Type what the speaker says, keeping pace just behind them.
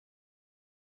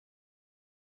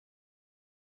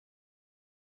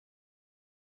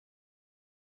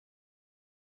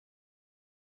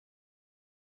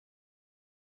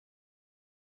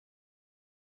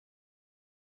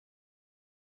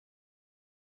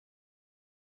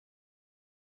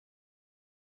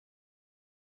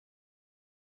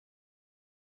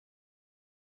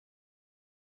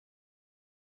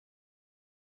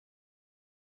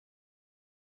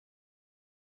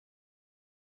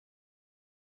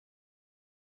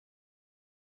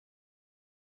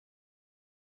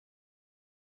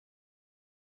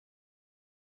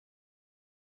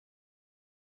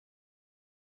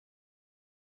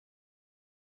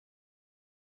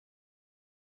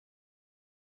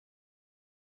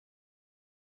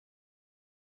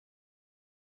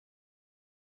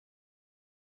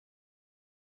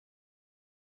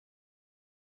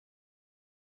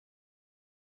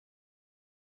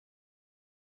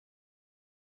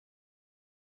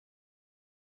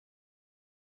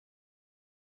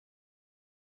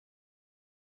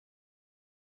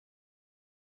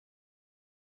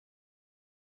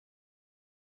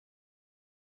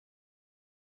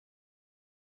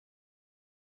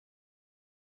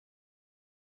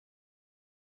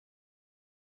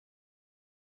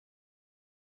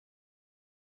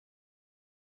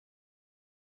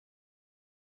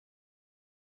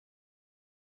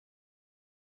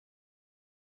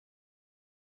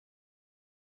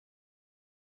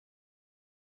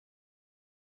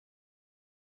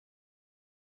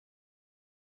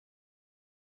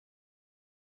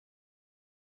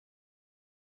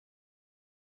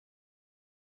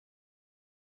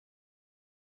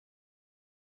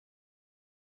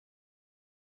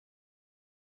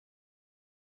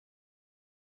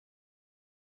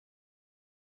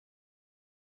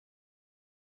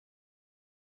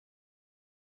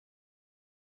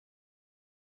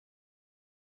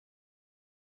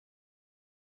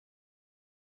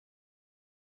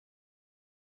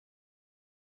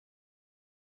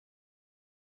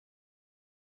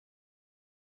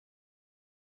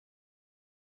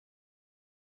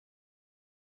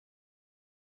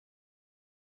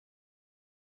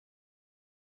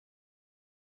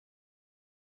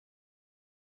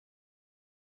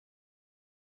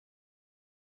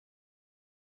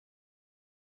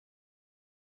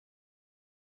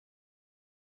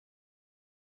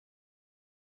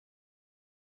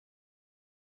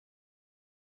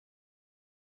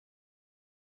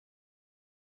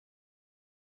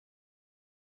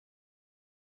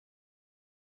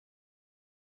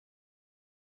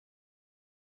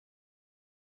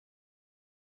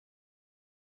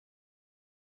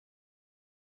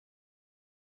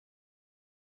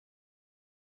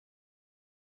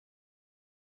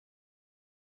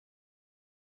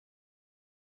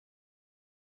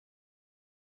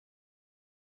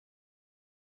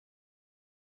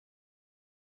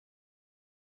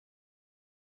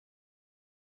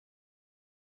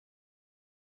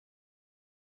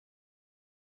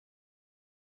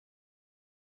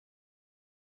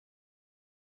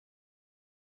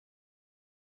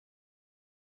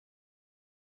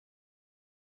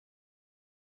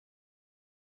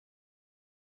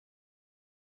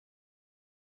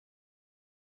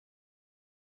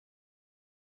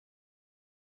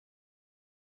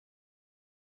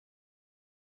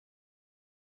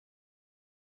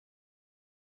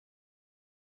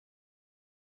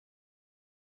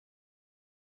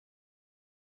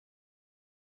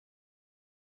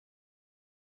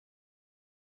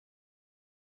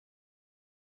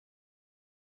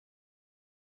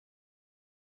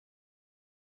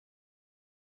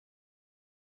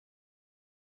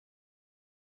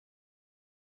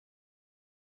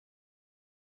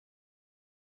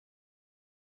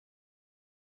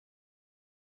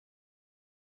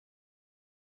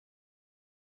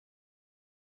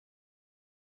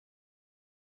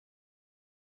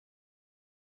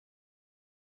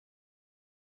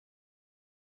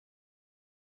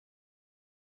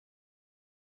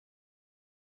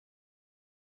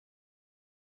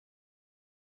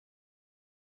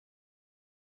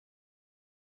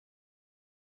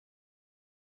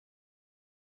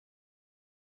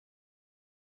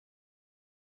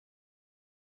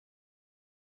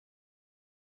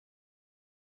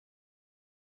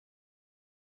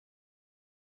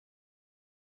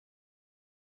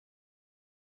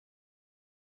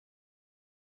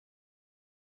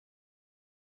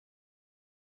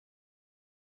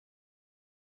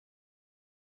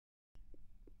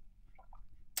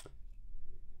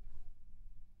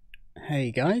Hey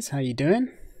guys, how you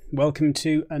doing? Welcome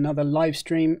to another live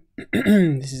stream.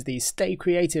 This is the Stay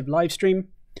Creative live stream.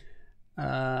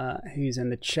 Who's in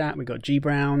the chat? We got G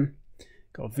Brown,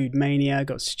 got Voodmania,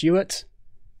 got Stuart.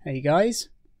 Hey guys.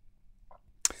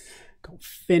 Got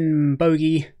Finn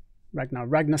Bogey, Ragnar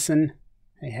Ragnarsson.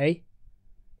 Hey.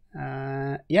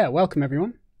 Yeah, welcome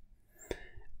everyone.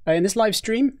 In this live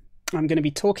stream, I'm going to be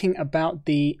talking about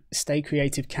the Stay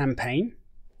Creative campaign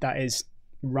that is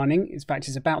running. In fact,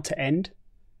 it's about to end.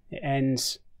 It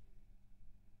ends,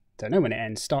 don't know when it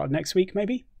ends, start of next week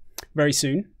maybe, very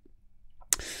soon.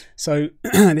 So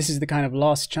this is the kind of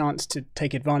last chance to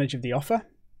take advantage of the offer.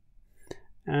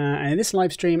 And in this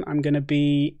live stream, I'm going to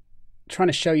be trying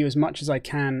to show you as much as I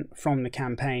can from the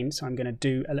campaign. So I'm going to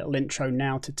do a little intro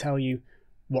now to tell you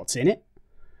what's in it.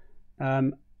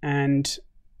 And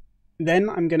then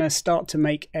I'm going to start to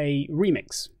make a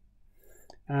remix.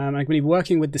 I'm going to be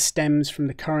working with the stems from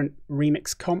the current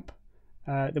remix comp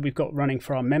that we've got running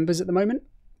for our members at the moment.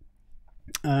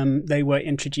 They were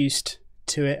introduced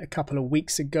to it a couple of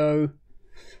weeks ago.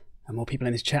 And more people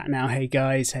in this chat now. Hey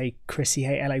guys, hey Chrissy,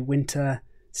 hey LA Winter,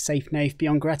 Safe Nafe,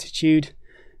 Beyond Gratitude,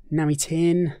 Nami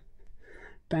Tin,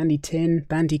 Bandy Tin,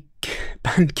 Band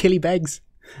Killybegs,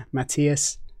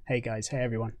 Matthias. Hey guys, hey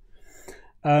everyone.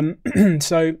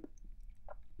 So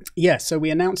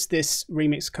we announced this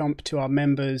remix comp to our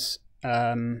members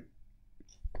 2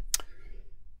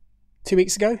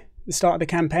 weeks ago, the start of the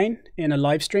campaign, in a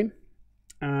live stream.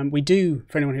 We do,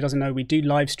 for anyone who doesn't know, we do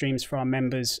live streams for our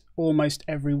members almost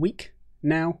every week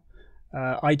now.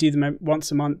 I do them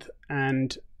once a month,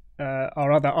 and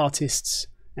our other artists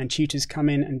and tutors come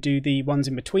in and do the ones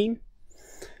in between.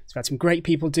 So we've had some great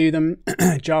people do them.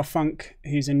 Jar Funk,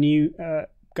 who's a new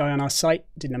guy on our site,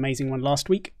 did an amazing one last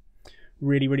week.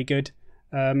 Really, really good.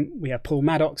 We have Paul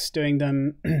Maddox doing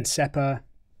them, Seppa,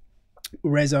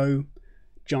 Rezo,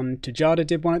 John Tajada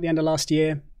did one at the end of last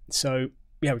year. So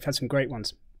yeah, we've had some great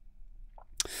ones.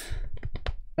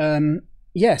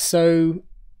 Yeah, so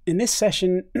in this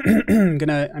session, I'm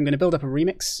gonna build up a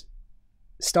remix,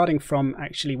 starting from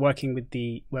actually working with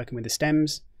the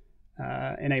stems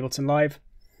in Ableton Live.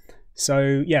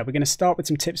 So yeah, we're gonna start with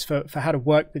some tips for how to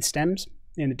work with stems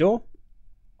in the DAW.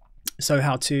 So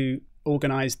how to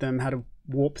organize them, how to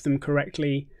warp them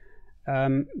correctly.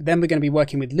 Then we're going to be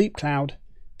working with Loop Cloud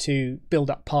to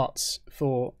build up parts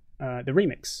for the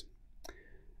remix.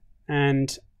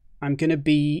 And I'm going to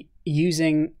be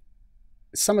using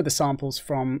some of the samples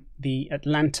from the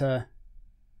Atlanta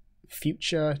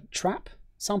Future Trap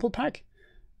sample pack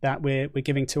that we're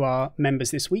giving to our members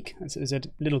this week as a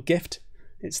little gift.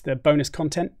 It's the bonus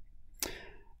content.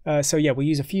 So yeah, we'll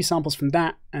use a few samples from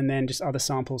that, and then just other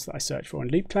samples that I search for in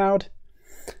Loop Cloud.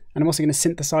 And I'm also going to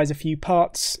synthesize a few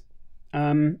parts.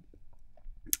 And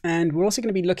we're also going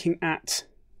to be looking at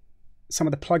some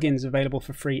of the plugins available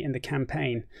for free in the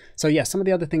campaign. So yeah, some of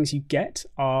the other things you get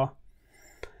are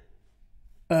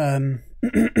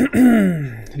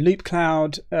Loop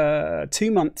Cloud,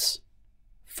 2 months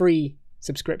free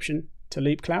subscription to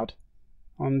Loop Cloud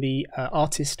on the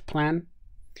artist plan.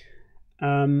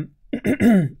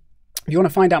 If you want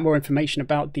to find out more information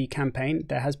about the campaign,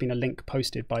 there has been a link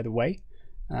posted, by the way.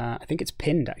 I think it's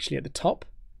pinned actually at the top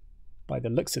by the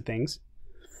looks of things.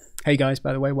 Hey guys,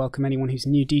 by the way, welcome anyone who's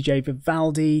new. DJ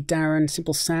Vivaldi, Darren,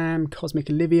 Simple Sam, Cosmic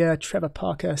Olivia, Trevor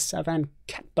Parker, Savan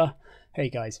Katba. Hey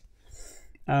guys.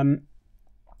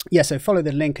 Yeah, so follow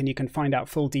the link and you can find out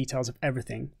full details of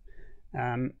everything.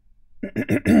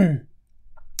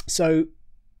 So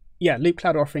yeah, Loop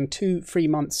Cloud are offering 2 free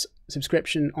months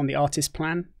subscription on the artist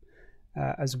plan,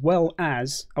 as well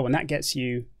as, and that gets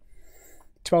you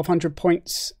 1,200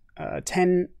 points,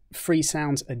 10 free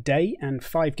sounds a day, and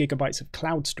 5 gigabytes of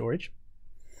cloud storage.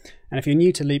 And if you're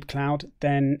new to Loop Cloud,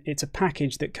 then it's a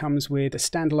package that comes with a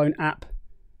standalone app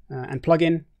and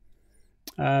plugin,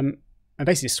 and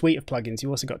basically a suite of plugins. You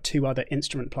also got 2 other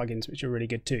instrument plugins, which are really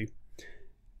good too.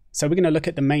 So we're going to look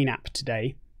at the main app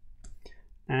today,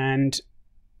 and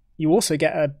you also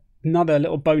get another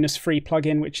little bonus free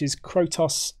plugin, which is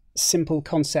Krotos Simple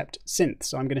Concept Synth.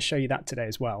 So I'm going to show you that today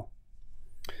as well.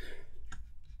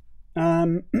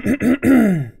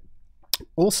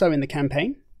 Also in the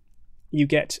campaign, you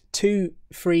get 2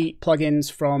 free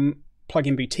plugins from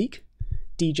Plugin Boutique,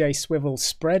 DJ Swivel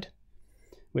Spread,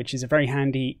 which is a very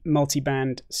handy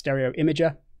multi-band stereo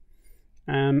imager,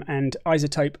 and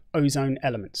Isotope Ozone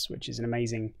Elements, which is an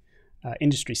amazing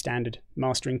industry standard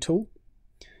mastering tool.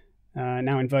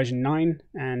 Now in version 9,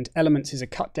 and Elements is a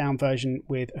cut down version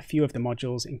with a few of the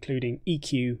modules, including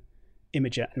EQ,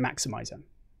 Imager, and Maximizer.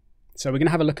 So we're going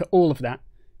to have a look at all of that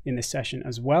in this session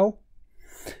as well.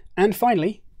 And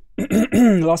finally,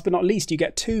 last but not least, you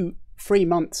get 2 3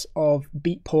 months of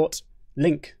Beatport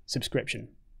link subscription,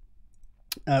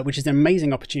 which is an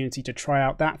amazing opportunity to try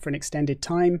out that for an extended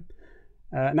time.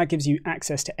 And that gives you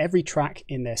access to every track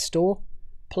in their store,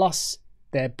 plus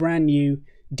their brand new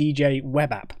DJ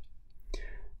web app,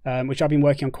 which I've been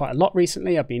working on quite a lot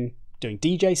recently. I've been doing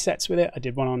DJ sets with it. I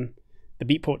did one on the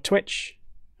Beatport Twitch,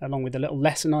 along with a little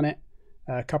lesson on it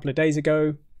a couple of days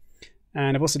ago.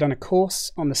 And I've also done a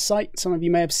course on the site, some of you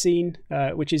may have seen,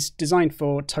 which is designed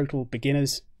for total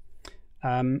beginners.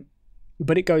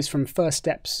 But it goes from first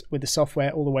steps with the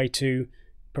software all the way to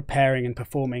preparing and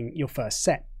performing your first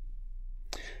set.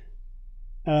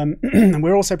 And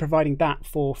we're also providing that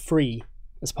for free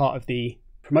as part of the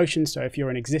promotion. So if you're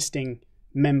an existing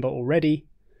member already,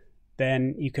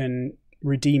 then you can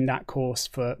redeem that course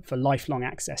for lifelong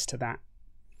access to that.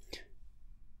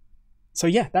 So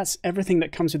yeah, that's everything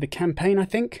that comes with the campaign, I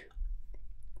think.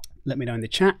 Let me know in the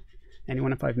chat,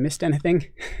 anyone, if I've missed anything.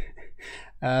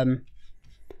 And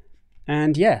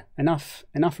yeah, enough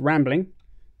rambling.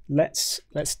 Let's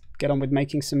get on with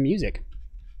making some music.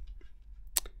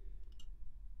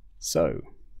 So,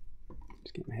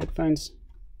 just get my headphones.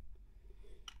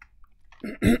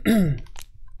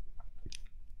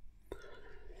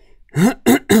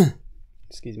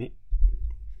 Excuse me.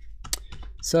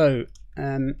 So,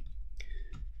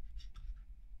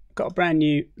 got a brand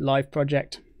new live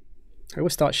project. I will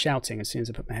start shouting as soon as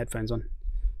I put my headphones on.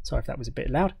 Sorry if that was a bit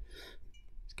loud.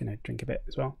 Just gonna drink a bit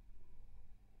as well.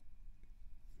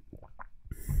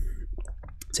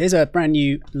 So here's a brand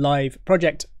new live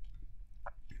project.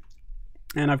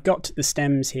 And I've got the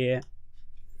stems here.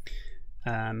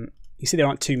 You see there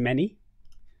aren't too many,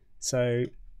 so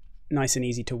nice and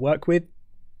easy to work with.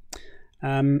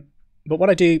 But what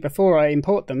I do before I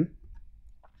import them,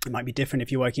 it might be different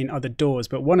if you're working in other DAWs,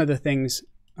 but one of the things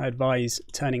I advise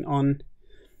turning on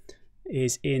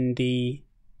is in the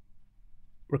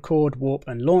Record, Warp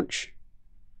and Launch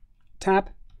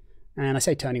tab. And I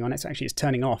say turning on, it's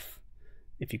turning off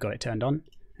if you've got it turned on.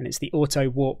 And it's the Auto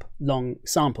Warp Long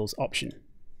Samples option.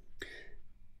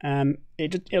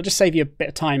 It'll just save you a bit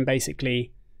of time,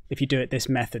 basically, if you do it this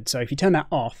method. So if you turn that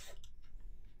off,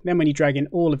 then when you drag in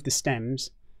all of the stems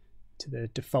to the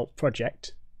default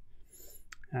project,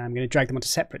 I'm going to drag them onto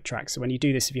separate tracks. So when you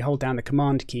do this, if you hold down the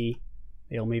Command key,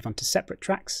 they'll move onto separate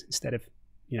tracks instead of,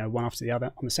 one after the other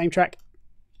on the same track.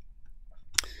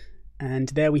 And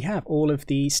there we have all of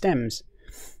the stems.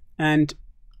 And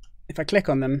if I click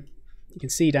on them, you can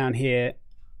see down here,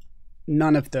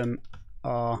 none of them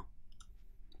are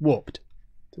warped.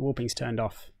 The warping's turned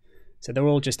off. So they're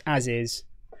all just as is,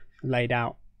 laid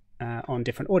out on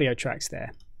different audio tracks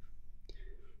there.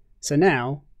 So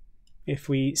now, if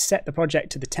we set the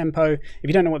project to the tempo, if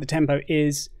you don't know what the tempo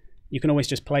is, you can always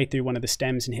just play through one of the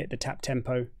stems and hit the tap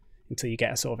tempo until you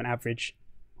get a sort of an average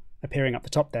appearing up the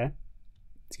top there.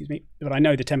 Excuse me. But I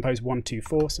know the tempo is 1, 2,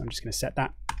 4, so I'm just going to set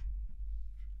that.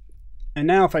 And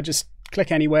now if I just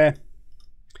click anywhere,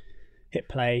 hit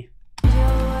play.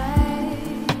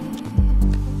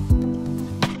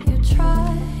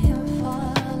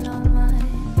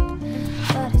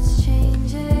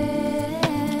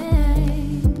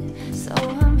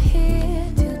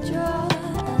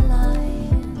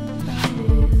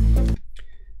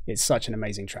 It's such an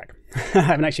amazing track. I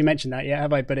haven't actually mentioned that yet,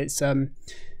 have I? But it's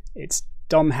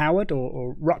Dom Howard,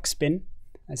 or Ruckspin,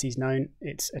 as he's known.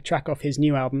 It's a track off his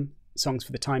new album, Songs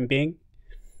for the Time Being,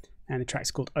 and the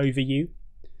track's called Over You.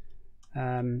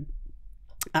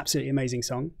 Absolutely amazing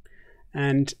song.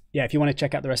 And yeah, if you want to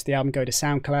check out the rest of the album, go to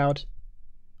SoundCloud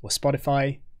or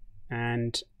Spotify,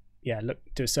 and yeah,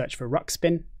 do a search for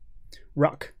Ruckspin,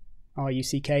 Ruck,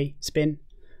 R-U-C-K, Spin,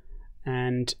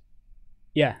 and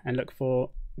yeah, and look for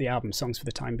the album Songs for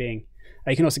the Time Being.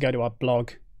 You can also go to our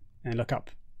blog and look up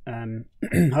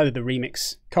either the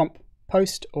remix comp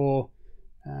post or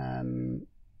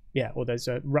or there's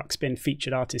a Ruckspin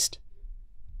featured artist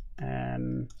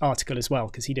article as well,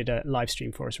 because he did a live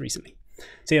stream for us recently.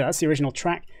 So yeah, that's the original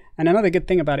track. And another good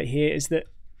thing about it here is that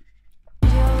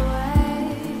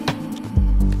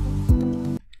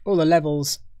all the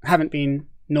levels haven't been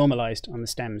normalized on the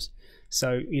stems,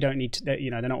 so you don't need to,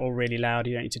 they're not all really loud.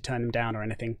 You don't need to turn them down or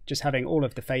anything. Just having all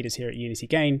of the faders here at unity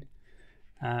gain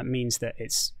means that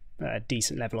it's a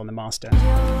decent level on the master.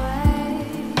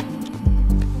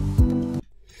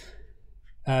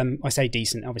 I say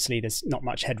decent, obviously there's not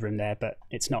much headroom there, but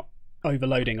it's not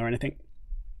overloading or anything.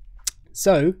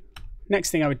 So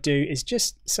next thing I would do is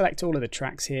just select all of the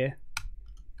tracks here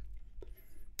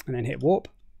and then hit warp,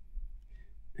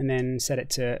 and then set it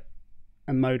to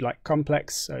a mode like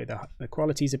complex, so the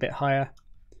quality is a bit higher.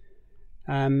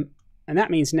 And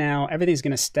that means now everything's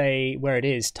going to stay where it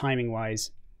is timing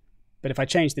wise But if I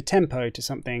change the tempo to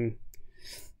something,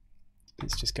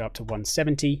 let's just go up to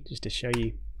 170 just to show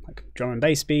you like drum and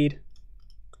bass speed.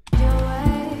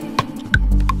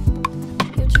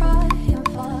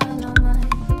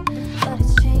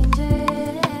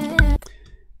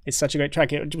 It's such a great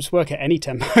track. It would just work at any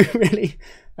tempo, really.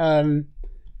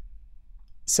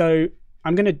 So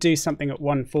I'm going to do something at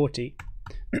 140.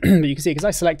 But you can see, because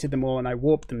I selected them all and I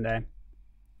warped them there.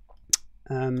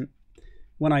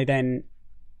 When I then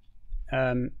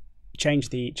change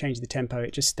the tempo,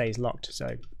 it just stays locked. So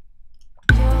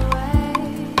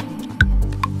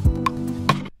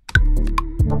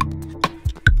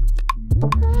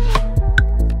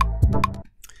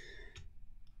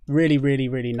really, really,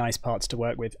 really nice parts to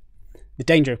work with. The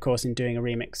danger, of course, in doing a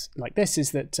remix like this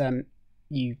is that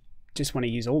you just want to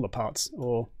use all the parts,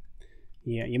 or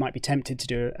you might be tempted to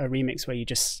do a remix where you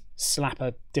just slap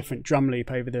a different drum loop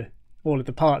over all of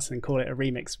the parts and call it a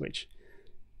remix, which,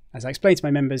 as I explained to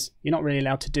my members, you're not really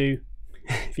allowed to do.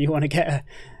 If you want to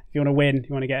win,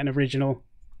 you want to get an original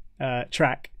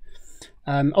track.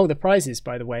 Oh, the prizes,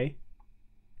 by the way.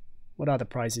 What are the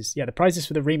prizes? Yeah, the prizes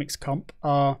for the remix comp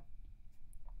are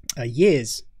a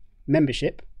year's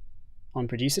membership on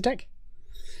Producer Tech,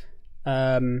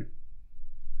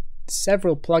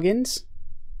 several plugins.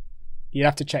 You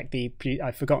have to check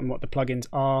I've forgotten what the plugins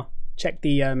are. Check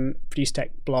the Producer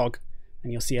Tech blog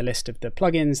and you'll see a list of the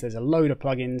plugins. There's a load of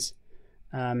plugins.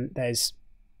 There's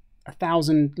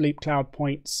 1,000 loop cloud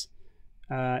points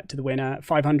to the winner,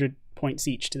 500 points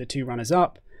each to the 2 runners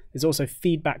up. There's also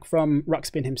feedback from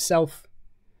Ruxpin himself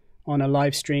on a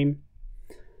live stream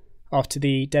after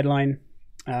the deadline,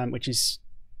 which is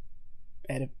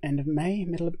end of May,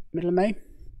 middle of May,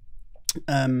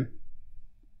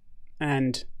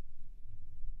 and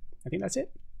I think that's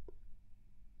it.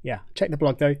 Yeah, check the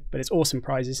blog though, but it's awesome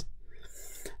prizes.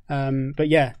 But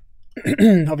yeah,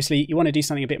 obviously you want to do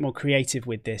something a bit more creative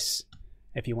with this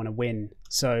if you want to win.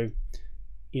 So,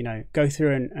 you know, go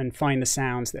through and find the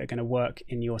sounds that are going to work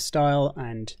in your style,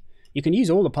 and you can use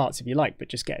all the parts if you like, but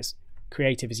just get as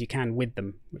creative as you can with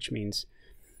them, which means,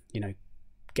 you know,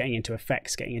 getting into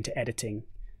effects, getting into editing,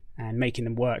 and making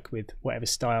them work with whatever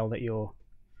style that you're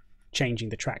changing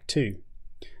the track to.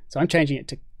 So I'm changing it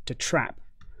to trap.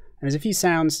 And there's a few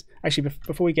sounds. Actually,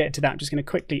 before we get to that, I'm just going to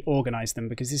quickly organize them,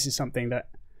 because this is something that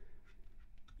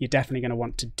you're definitely going to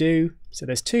want to do. So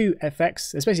there's 2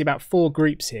 FX. There's basically about 4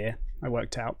 groups here, I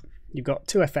worked out. You've got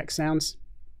 2 FX sounds.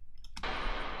 You've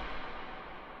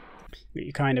got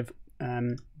your kind of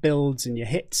builds and your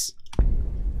hits.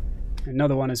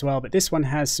 Another one as well, but this one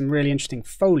has some really interesting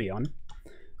Foley on,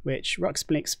 which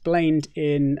Ruxpin explained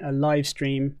in a live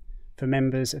stream for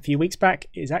members a few weeks back.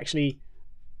 Is actually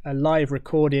a live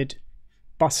recorded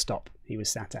bus stop he was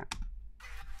sat at.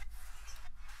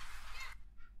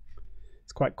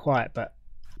 It's quite quiet, but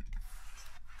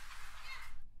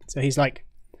so he's like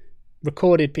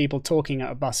recorded people talking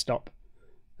at a bus stop,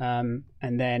 and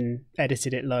then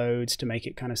edited it loads to make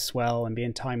it kind of swell and be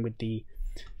in time with the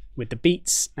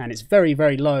beats, and it's very,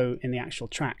 very low in the actual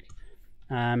track.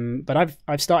 But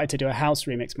I've started to do a house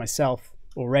remix myself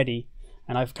already,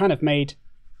 and I've kind of made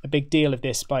a big deal of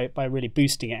this by really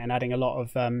boosting it and adding a lot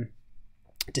of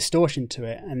distortion to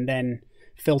it, and then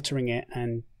filtering it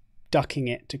and ducking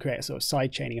it to create a sort of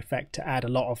side chaining effect to add a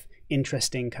lot of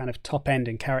interesting kind of top end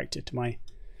and character to my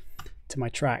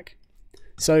track.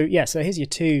 So yeah, so here's your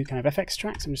 2 kind of FX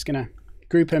tracks. I'm just going to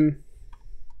group them,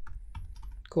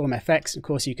 call them FX. Of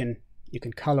course, you can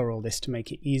color all this to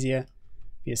make it easier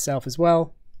for yourself as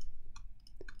well.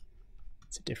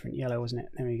 It's a different yellow, wasn't it?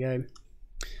 There we go.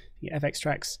 Your FX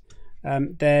tracks.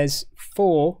 There's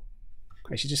 4.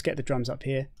 I should just get the drums up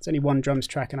here. It's only 1 drums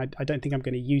track, and I don't think I'm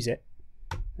going to use it.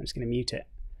 I'm just going to mute it.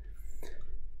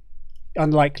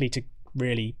 Unlikely to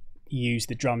really use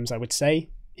the drums, I would say,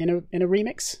 in a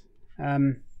remix.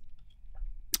 So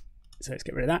let's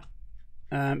get rid of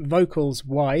that. Vocals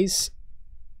wise,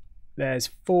 there's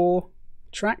 4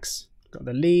 tracks. We've got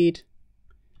the lead,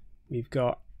 we've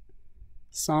got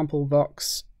sample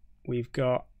vox, we've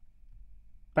got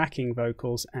backing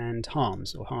vocals, and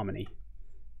harms or harmony.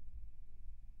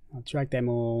 I'll drag them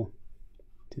all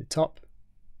to the top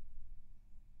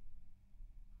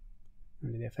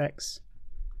under the effects,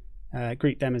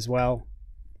 group them as well,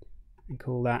 and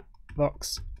call that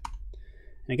vox.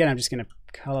 And again, I'm just going to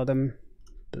color them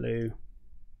blue.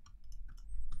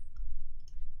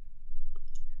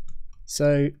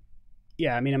 So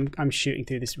yeah, I mean, I'm shooting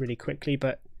through this really quickly,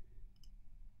 but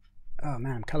oh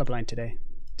man, I'm colorblind today.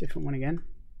 Different one again.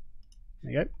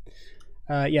 There you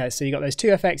go. Yeah, so you got those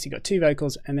 2 effects, you got 2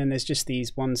 vocals, and then there's just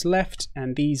these ones left,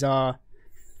 and these are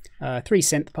 3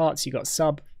 synth parts. You got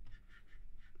sub,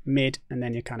 mid, and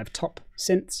then your kind of top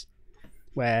synths,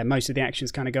 where most of the action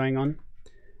is kind of going on.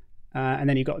 And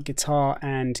then you've got guitar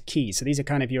and keys. So these are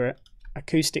kind of your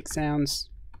acoustic sounds.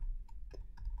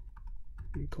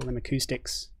 We call them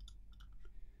acoustics.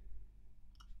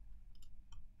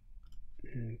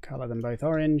 And color them both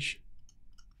orange.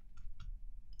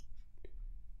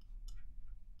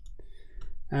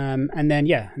 And then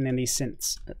these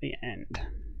synths at the end.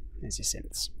 There's your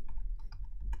synths.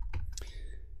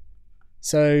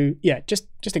 So yeah, just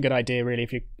a good idea really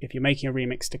if you're making a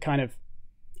remix to kind of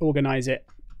organize it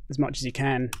as much as you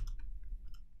can.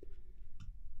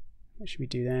 What should we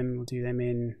do them? We'll do them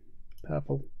in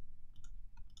purple.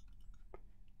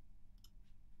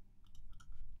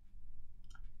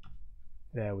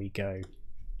 There we go.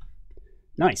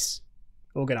 Nice.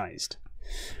 Organized.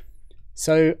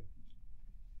 So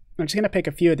I'm just going to pick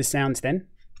a few of the sounds then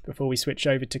before we switch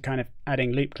over to kind of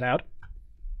adding loop cloud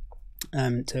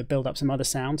to build up some other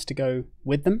sounds to go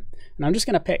with them. And I'm just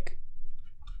going to pick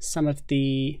some of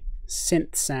the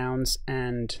synth sounds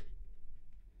and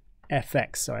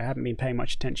FX. So I haven't been paying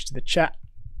much attention to the chat.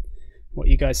 What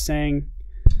you guys saying?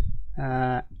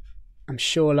 I'm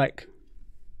sure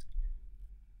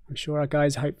our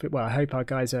guys I hope our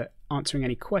guys are answering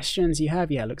any questions you have.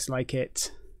 Yeah, looks like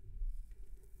it.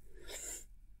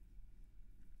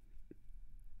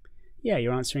 Yeah,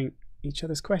 you're answering each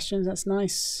other's questions. That's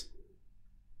nice.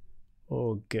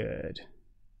 All good.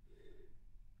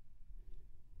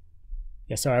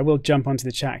 Yeah, sorry, I will jump onto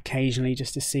the chat occasionally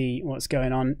just to see what's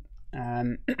going on.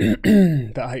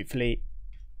 But hopefully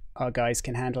our guys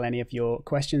can handle any of your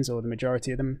questions, or the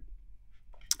majority of them.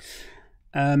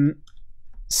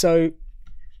 So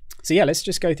yeah, let's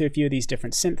just go through a few of these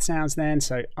different synth sounds then.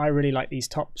 So I really like these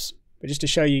tops, but just to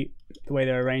show you the way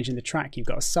they're arranged in the track, you've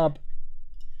got a sub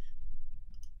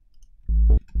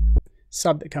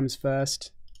that comes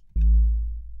first,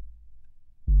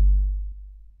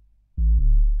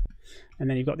 and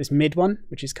then you've got this mid one,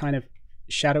 which is kind of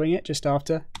shadowing it just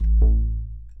after,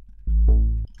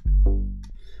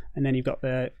 and then you've got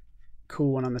the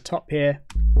cool one on the top here,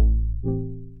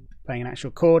 playing an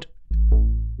actual chord.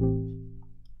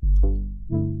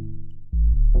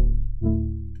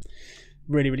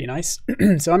 Really, really nice.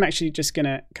 So I'm actually just going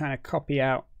to kind of copy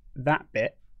out that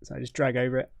bit. So I just drag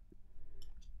over it.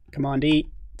 Command E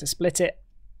to split it.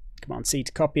 Command C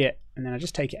to copy it. And then I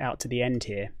just take it out to the end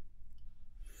here.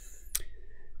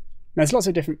 Now, there's lots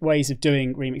of different ways of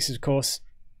doing remixes, of course.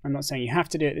 I'm not saying you have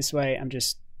to do it this way. I'm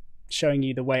just showing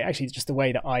you the way, actually just the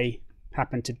way that I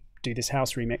happen to do this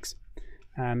house remix.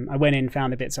 I went in,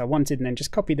 found the bits I wanted, and then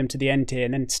just copied them to the end here,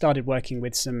 and then started working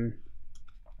with some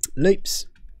loops.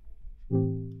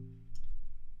 And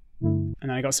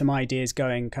I got some ideas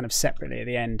going kind of separately at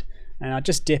the end, and I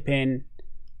just dip in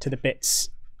to the bits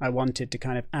I wanted to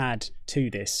kind of add to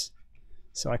this.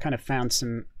 So I kind of found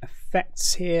some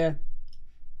effects here.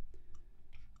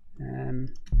 I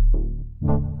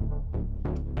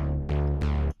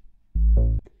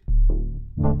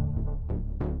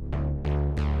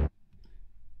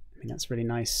think that's really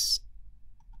nice.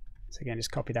 So again,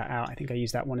 just copy that out. I think I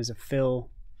used that one as a fill.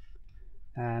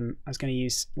 I was going to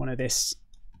use one of this.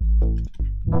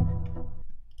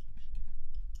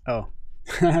 Oh,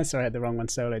 sorry, I had the wrong one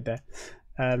soloed there.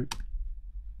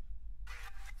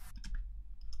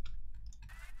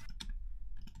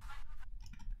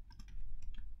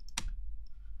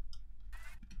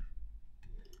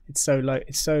 It's so low.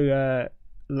 It's so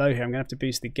low here. I'm going to have to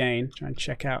boost the gain. Try and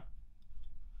check out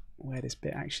where this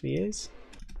bit actually is.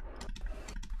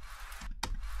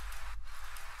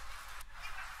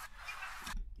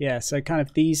 Yeah, so kind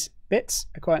of these bits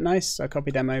are quite nice. So I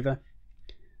copied them over.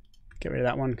 Get rid of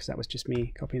that one because that was just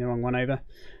me copying the wrong one over.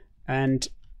 And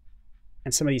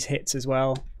some of these hits as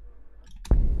well.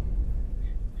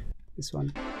 This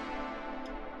one.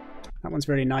 That one's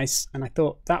really nice. And I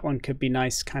thought that one could be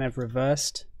nice, kind of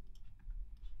reversed.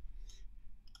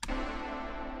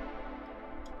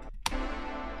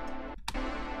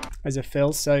 As a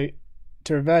fill. So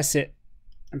to reverse it,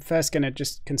 I'm first going to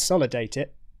just consolidate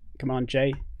it. Command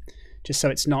J. Just so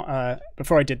it's not,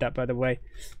 before I did that, by the way,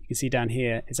 you can see down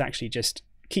here, it's actually just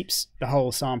keeps the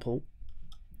whole sample.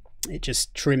 It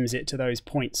just trims it to those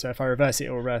points. So if I reverse it, it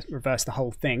will reverse the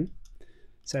whole thing.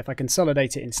 So if I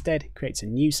consolidate it instead, it creates a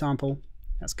new sample.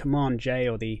 That's Command J,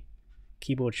 or the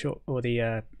keyboard short, or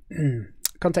the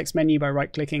context menu by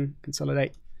right-clicking,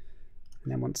 consolidate.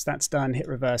 And then once that's done, hit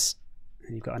reverse,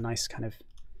 and you've got a nice kind of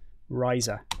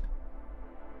riser.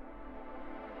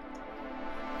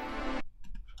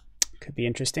 Could be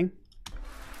interesting.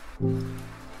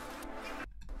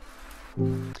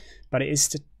 But it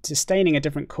is sustaining a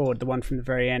different chord, the one from the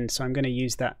very end, so I'm going to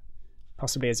use that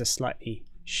possibly as a slightly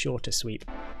shorter sweep.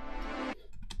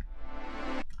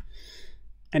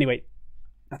 Anyway,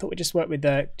 I thought we'd just work with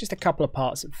just a couple of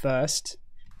parts at first.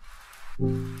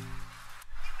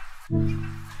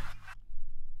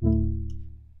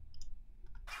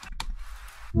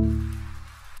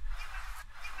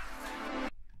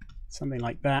 Something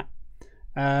like that.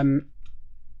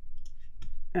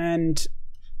 And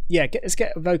yeah, let's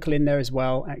get a vocal in there as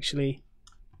well, actually.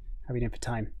 How are we doing for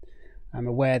time? I'm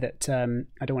aware that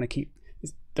I don't want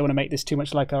to make this too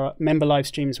much like our member live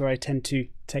streams where I tend to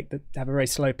have a very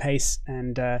slow pace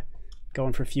and go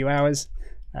on for a few hours.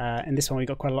 And this one we've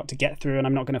got quite a lot to get through, and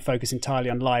I'm not going to focus entirely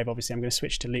on live. Obviously, I'm going to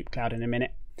switch to Loop Cloud in a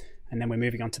minute, and then we're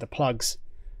moving on to the plugs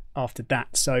after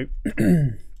that. So,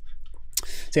 so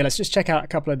yeah, let's just check out a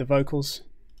couple of the vocals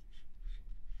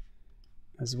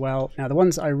as well. Now, the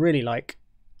ones I really like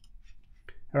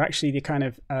are actually the kind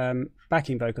of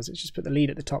backing vocals. Let's just put the lead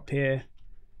at the top here,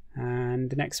 and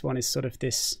the next one is sort of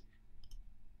this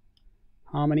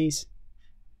harmonies.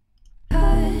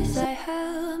 'Cause I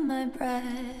held my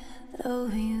breath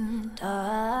over you,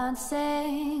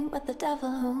 dancing with the devil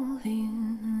over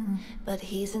you, but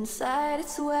he's inside,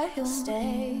 it's where he'll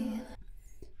stay.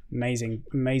 Amazing,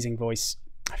 amazing voice.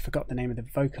 I forgot the name of the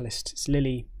vocalist. It's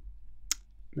Lily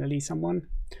someone.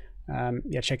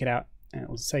 Yeah, check it out.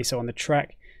 It'll say so on the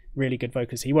track. Really good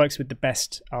vocalist. He works with the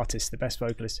best artists, the best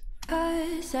vocalists.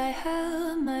 'Cause I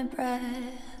held my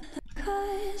breath,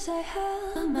 'cause I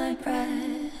held my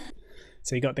breath.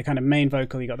 So you got the kind of main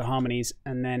vocal, you got the harmonies,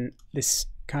 and then this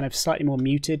kind of slightly more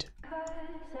muted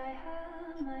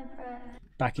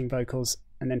backing vocals,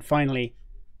 and then finally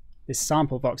this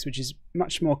sample box, which is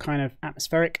much more kind of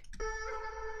atmospheric.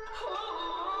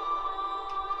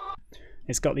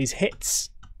 It's got these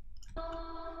hits,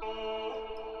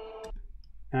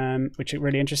 which are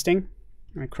really interesting.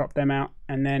 I crop them out,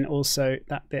 and then also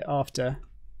that bit after.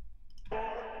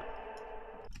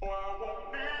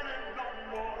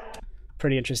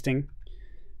 Pretty interesting.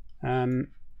 You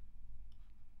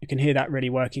can hear that really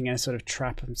working in a sort of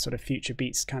trap and sort of future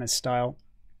beats kind of style.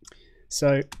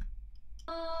 So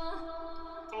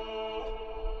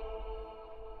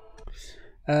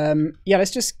yeah,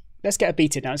 let's get a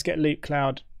beat in now. Let's get Loop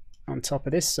Cloud on top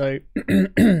of this. So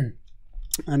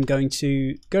I'm going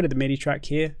to go to the MIDI track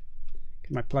here,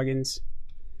 get my plugins,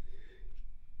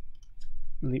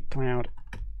 Loop Cloud,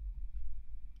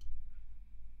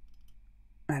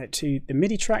 add it to the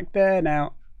MIDI track there.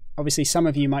 Now, obviously some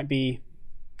of you might be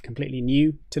completely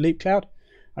new to Loop Cloud.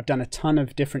 I've done a ton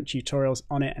of different tutorials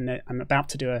on it, and I'm about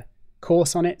to do a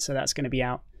course on it, so that's going to be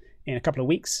out in a couple of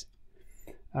weeks.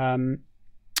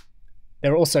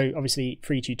 There are also obviously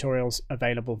free tutorials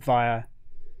available via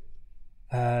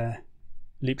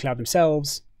Loop Cloud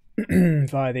themselves,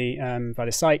 via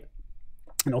the site,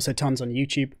 and also tons on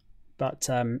YouTube. But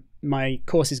my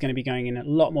course is going to be going in a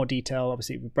lot more detail.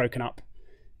 Obviously, we've broken up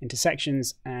into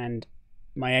sections, and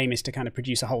my aim is to kind of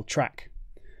produce a whole track.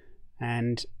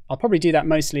 And I'll probably do that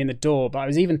mostly in the DAW, but I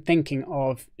was even thinking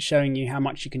of showing you how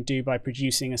much you can do by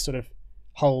producing a sort of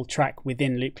whole track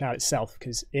within Loop Cloud itself,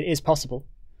 because it is possible.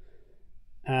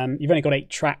 You've only got 8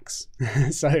 tracks,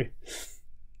 so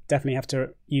definitely have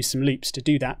to use some loops to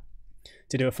do that,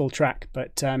 to do a full track,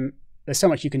 but there's so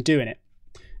much you can do in it.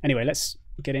 Anyway, let's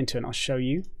get into it and I'll show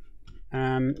you.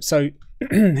 So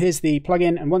here's the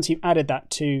plugin, and once you've added that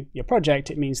to your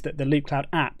project, it means that the Loop Cloud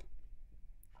app,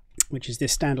 which is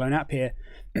this standalone app here,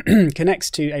 connects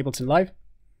to Ableton Live.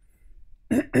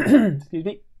 Excuse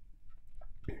me.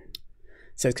 It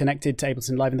says connected to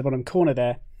Ableton Live in the bottom corner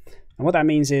there, and what that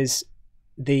means is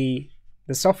the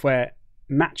software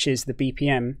matches the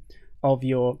BPM of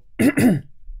your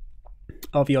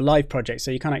of your live project,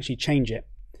 so you can't actually change it.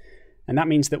 And that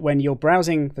means that when you're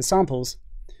browsing for samples,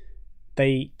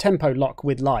 they tempo lock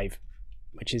with live,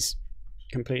 which is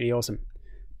completely awesome.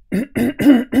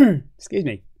 Excuse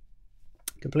me.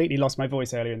 Completely lost my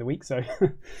voice earlier in the week, so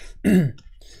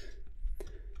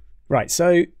right,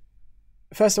 so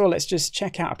first of all, let's just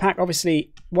check out a pack.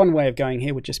 Obviously, one way of going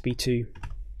here would just be to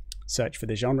search for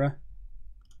the genre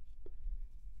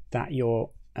that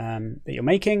you're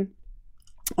making.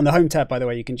 On the home tab, by the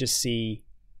way, you can just see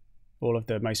all of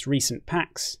the most recent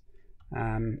packs,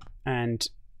 and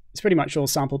it's pretty much all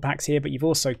sample packs here, but you've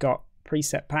also got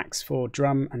preset packs for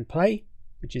drum and play,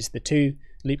 which is the 2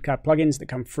 Loop Cloud plugins that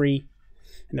come free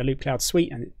in the Loop Cloud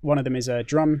suite, and one of them is a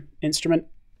drum instrument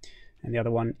and the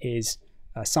other one is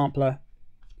a sampler.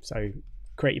 So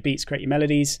create your beats, create your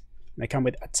melodies, and they come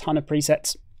with a ton of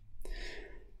presets.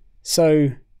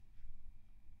 So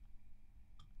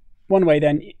one way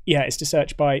then, yeah, is to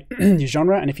search by your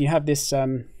genre, and if you have this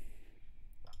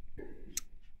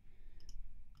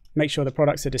make sure the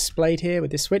products are displayed here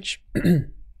with this switch.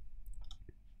 You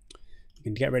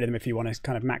can get rid of them if you want to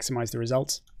kind of maximize the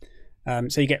results.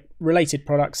 So you get related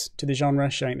products to the genre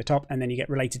showing at the top, and then you get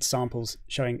related samples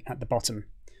showing at the bottom.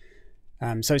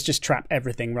 So it's just trap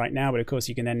everything right now, but of course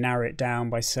you can then narrow it down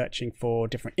by searching for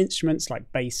different instruments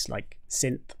like bass, like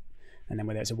synth, and then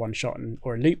whether it's a one shot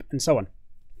or a loop, and so on.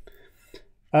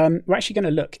 We're actually going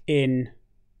to look in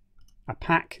a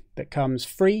pack that comes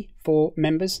free for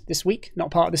members this week, not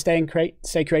part of the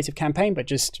Stay Creative campaign, but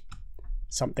just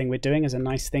something we're doing as a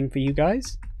nice thing for you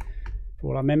guys, for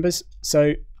all our members.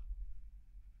 So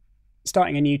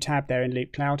starting a new tab there in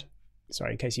Loop Cloud.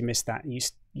 Sorry, in case you missed that,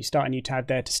 you start a new tab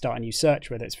there to start a new search,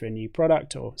 whether it's for a new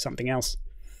product or something else.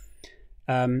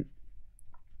 And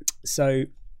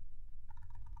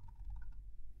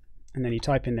then you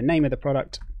type in the name of the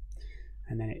product,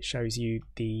 and then it shows you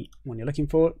the one you're looking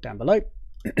for down below.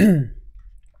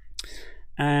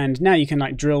 And now you can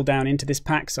like drill down into this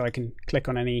pack, so I can click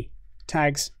on any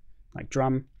tags like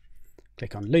drum,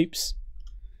 click on loops,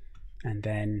 and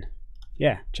then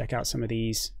yeah, check out some of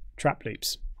these trap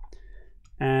loops.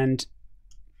 And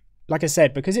like I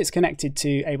said, because it's connected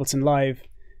to Ableton Live,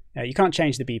 you can't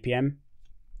change the BPM,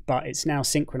 but it's now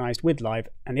synchronized with Live.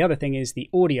 And the other thing is the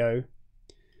audio,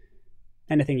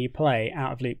 anything you play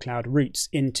out of Loop Cloud routes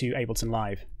into Ableton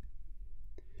Live.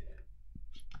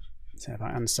 So if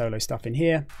I unsolo stuff in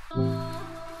here, what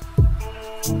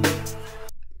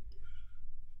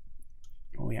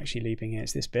are we actually looping here?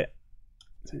 It's this bit.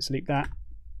 So let's loop that.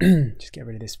 Just get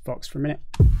rid of this box for a minute.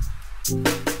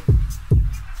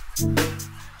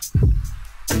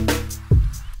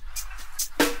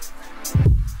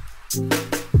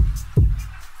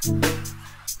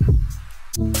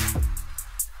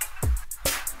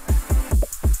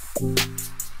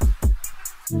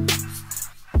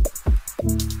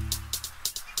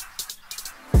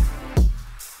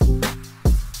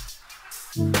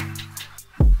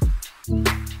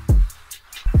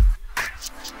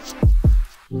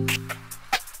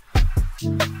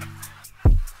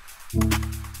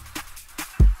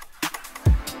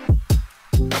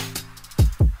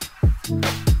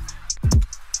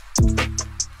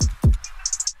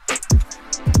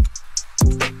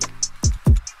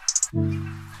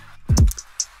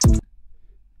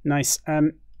 Nice.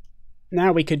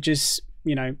 Now we could just,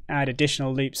 you know, add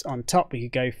additional loops on top. We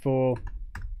could go for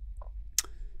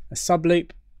a sub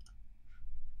loop.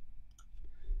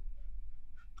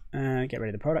 Get rid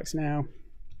of the products now.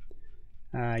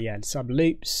 Yeah, sub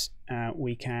loops.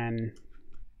 We can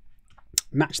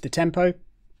match the tempo.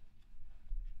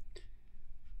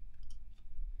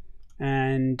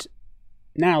 And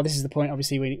now this is the point,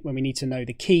 obviously, when we need to know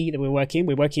the key that we're working in.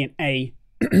 We're working in A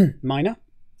minor.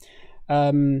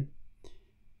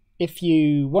 If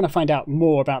you want to find out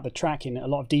more about the track in a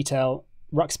lot of detail,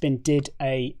 Ruxpin did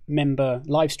a member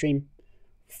live stream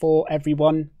for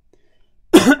everyone,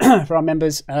 for our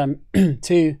members,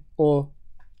 2 or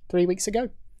 3 weeks ago.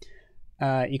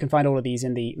 You can find all of these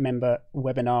in the member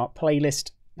webinar playlist,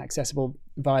 accessible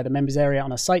via the members area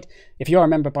on our site. If you are a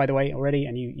member, by the way, already,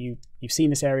 and you've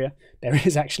seen this area, there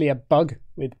is actually a bug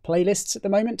with playlists at the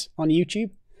moment on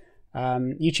YouTube.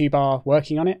 YouTube are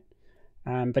working on it.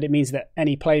 But it means that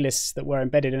any playlists that were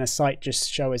embedded in a site just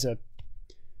show as a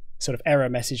sort of error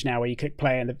message now, where you click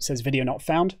play and it says video not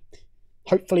found.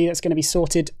 Hopefully that's going to be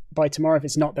sorted by tomorrow. If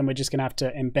it's not, then we're just going to have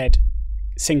to embed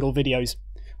single videos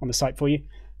on the site for you.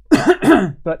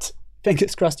 But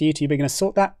fingers crossed, YouTube are going to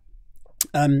sort that.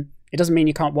 It doesn't mean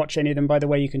you can't watch any of them, by the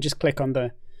way. You can just click on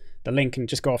the link and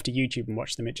just go off to YouTube and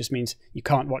watch them. It just means you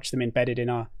can't watch them embedded in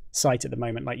our site at the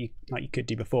moment like you could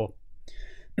do before.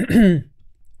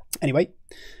 Anyway,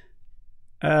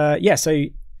 yeah, so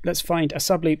let's find a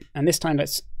sub loop, and this time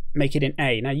let's make it in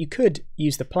A. Now you could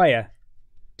use the player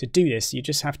to do this. You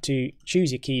just have to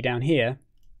choose your key down here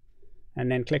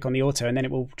and then click on the auto, and then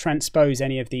it will transpose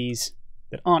any of these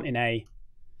that aren't in A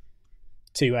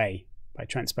to A by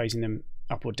transposing them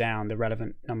up or down the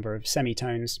relevant number of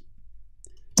semitones.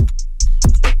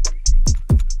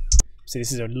 So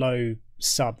this is a low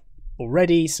sub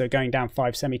already, so going down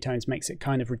 5 semitones makes it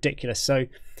kind of ridiculous. So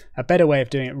a better way of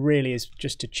doing it really is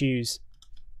just to choose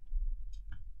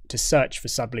to search for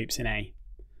sub loops in A,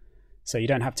 so you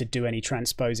don't have to do any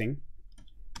transposing.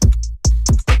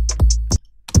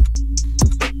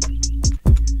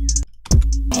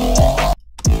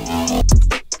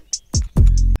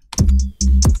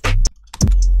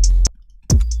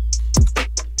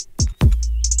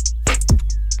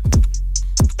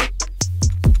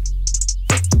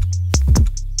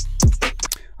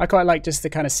 I quite like just the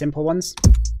kind of simple ones.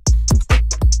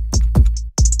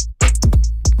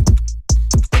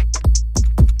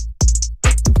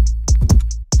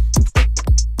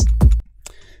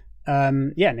 yeah,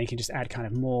 and then you can just add kind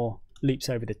of more loops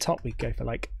over the top. We go for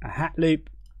like a hat loop,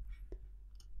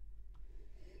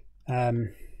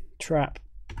 trap,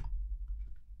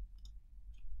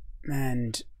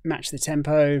 and match the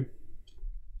tempo.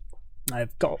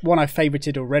 I've got one I've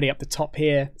favorited already up the top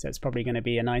here, so it's probably going to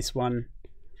be a nice one.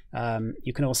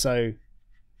 You can also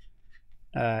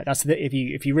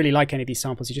if you really like any of these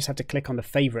samples, you just have to click on the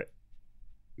favorite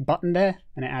button there,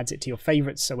 and it adds it to your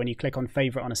favorites. So when you click on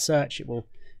favorite on a search, it will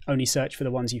only search for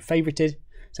the ones you favorited.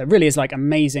 So it really is like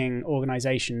amazing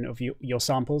organization of your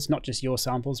samples, not just your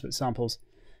samples, but samples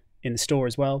in the store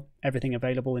as well. Everything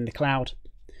available in the cloud.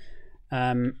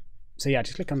 So yeah,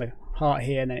 just click on the heart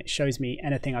here, and then it shows me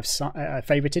anything I've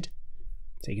favorited.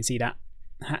 So you can see that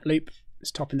hat loop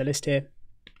is top in the list here.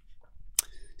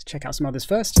 Let's check out some others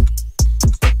first.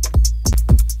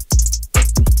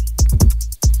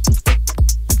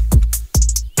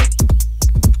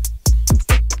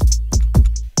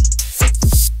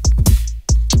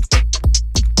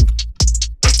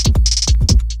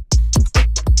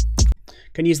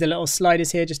 Can use the little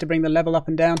sliders here just to bring the level up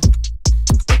and down.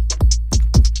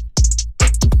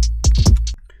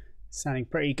 Sounding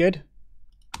pretty good.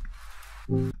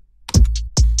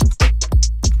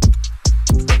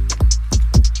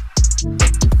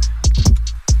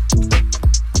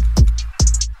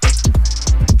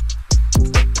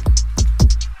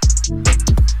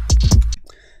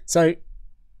 So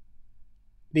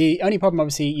the only problem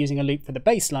obviously using a loop for the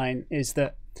bass line is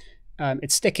that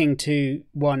it's sticking to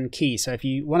one key. So if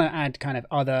you want to add kind of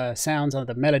other sounds,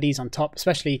 other melodies on top,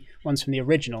 especially ones from the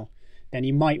original, then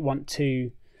you might want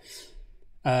to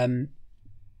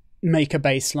make a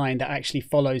bass line that actually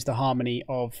follows the harmony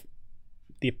of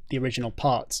the original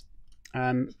parts.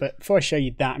 But before I show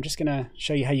you that, I'm just going to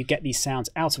show you how you get these sounds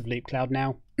out of Loop Cloud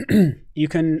now. You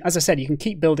can, as I said, you can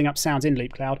keep building up sounds in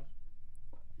Loop Cloud,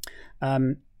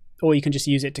 or you can just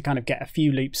use it to kind of get a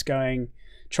few loops going,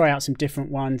 try out some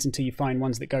different ones until you find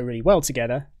ones that go really well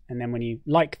together, and then when you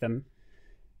like them,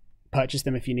 purchase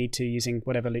them if you need to using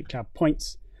whatever Loop Cloud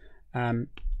points, and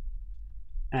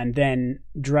then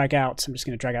drag out. I'm just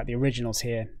going to drag out the originals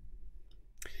here.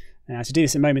 Now to do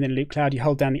this in a moment in Loop Cloud, you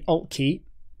hold down the Alt key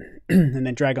and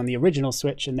then drag on the original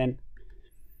switch, and then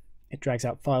it drags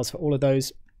out files for all of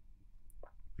those.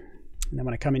 And then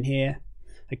when I come in here,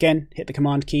 again, hit the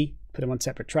Command key, put them on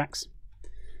separate tracks,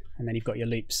 and then you've got your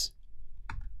loops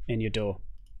in your DAW.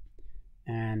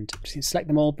 And I'm just going to select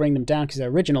them all, bring them down because they're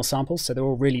original samples, so they're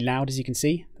all really loud, as you can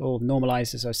see. They're all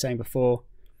normalized, as I was saying before.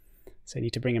 So you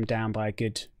need to bring them down by a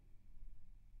good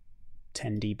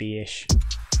 10 dB-ish.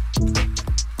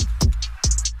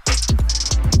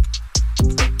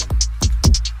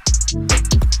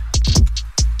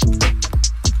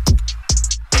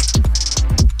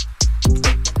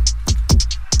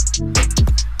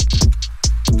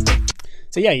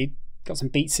 So yeah, you got some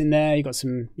beats in there, you got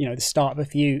some, you know, the start of a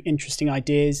few interesting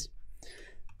ideas.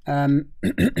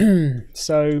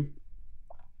 So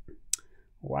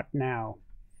what now?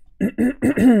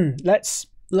 Let's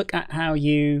look at how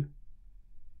you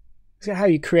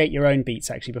create your own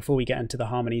beats actually before we get into the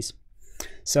harmonies.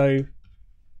 So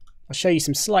I'll show you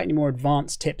some slightly more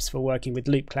advanced tips for working with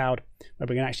Loop Cloud, where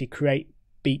we're going to actually create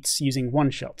beats using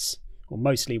one-shots, or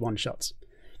mostly one-shots.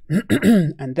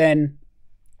 And then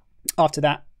after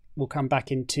that, we'll come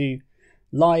back into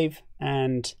live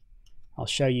and I'll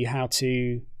show you how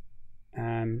to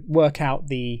work out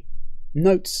the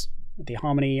notes, the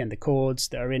harmony and the chords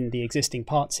that are in the existing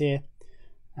parts here,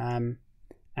 and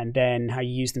then how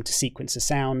you use them to sequence a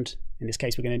sound. In this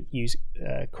case, we're going to use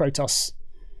Krotos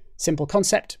Simple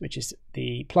Concept, which is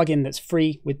the plugin that's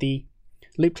free with the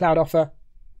Loop Cloud offer,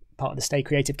 part of the Stay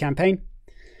Creative campaign.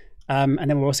 And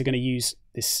then we're also going to use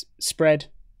this spread,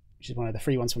 which is one of the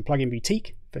free ones from Plugin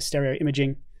Boutique for stereo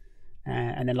imaging.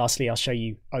 And then lastly, I'll show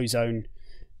you Ozone,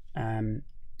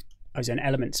 Ozone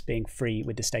Elements being free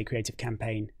with the Stay Creative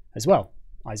campaign as well,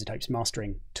 iZotope's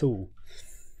mastering tool.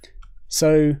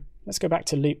 So let's go back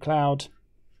to Loop Cloud.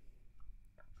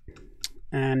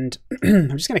 And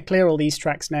I'm just going to clear all these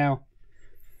tracks now,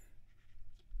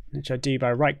 which I do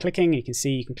by right-clicking. You can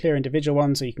see you can clear individual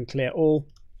ones or you can clear all.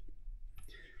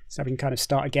 So we can kind of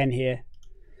start again here.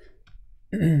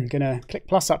 I'm going to click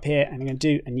plus up here and I'm going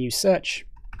to do a new search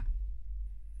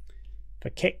for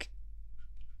kick,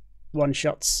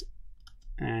 one-shots,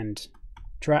 and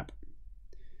trap.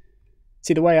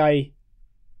 See, the way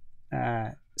I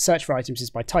search for items is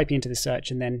by typing into the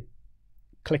search and then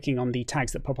clicking on the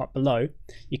tags that pop up below.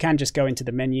 You can just go into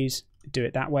the menus, do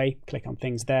it that way, click on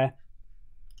things there.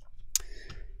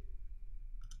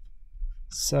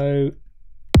 So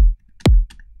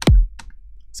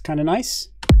it's kind of nice.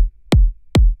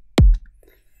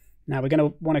 Now we're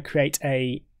going to want to create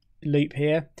a loop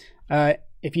here.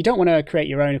 If you don't want to create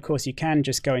your own, of course, you can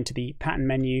just go into the pattern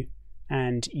menu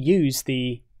and use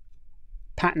the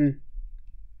pattern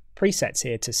presets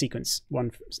here to sequence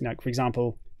one. For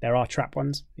example, there are trap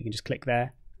ones. You can just click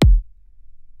there.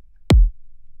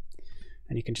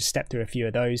 And you can just step through a few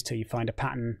of those till you find a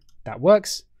pattern that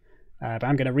works. But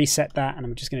I'm going to reset that, and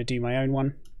I'm just going to do my own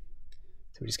one.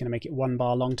 So we're just going to make it 1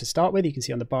 bar long to start with. You can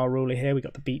see on the bar ruler here, we've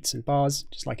got the beats and bars,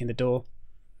 just like in the DAW.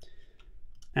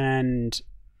 And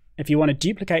if you want to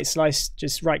duplicate slice,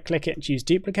 just right click it and choose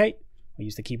duplicate. Or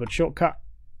use the keyboard shortcut,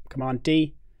 Command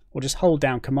D, or just hold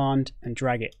down Command and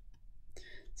drag it.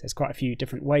 So there's quite a few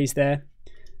different ways there.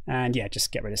 And yeah,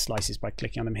 just get rid of slices by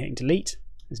clicking on them, hitting delete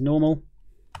as normal.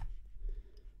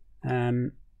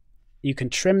 You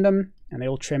can trim them, and they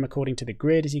all trim according to the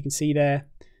grid, as you can see there.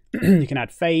 You can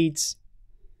add fades,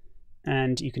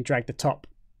 and you can drag the top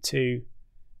to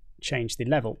change the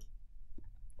level.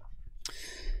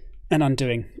 And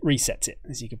undoing resets it,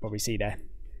 as you can probably see there.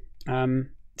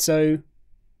 So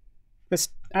let's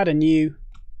add a new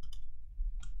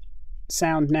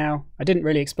sound now. I didn't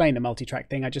really explain the multi-track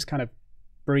thing, I just kind of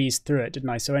breezed through it, didn't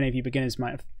I? So any of you beginners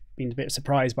might have been a bit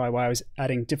surprised by why I was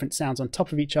adding different sounds on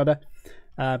top of each other.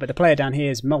 But the player down here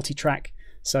is multi-track,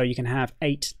 so you can have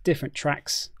 8 different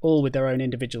tracks, all with their own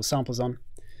individual samples on,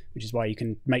 which is why you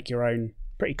can make your own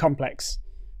pretty complex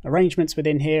arrangements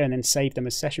within here and then save them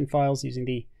as session files using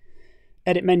the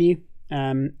edit menu.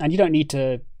 And you don't need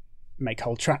to make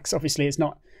whole tracks. Obviously, it's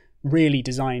not really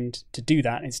designed to do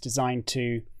that. It's designed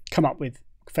to come up with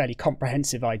fairly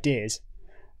comprehensive ideas.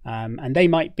 And they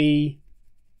might be,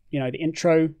 you know, the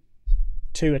intro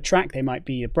to a track, they might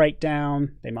be a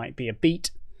breakdown, they might be a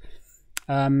beat.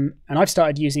 And I've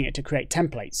started using it to create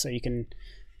templates, so you can,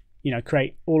 you know,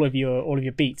 create all of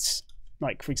your beats,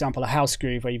 like for example a house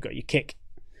groove where you've got your kick,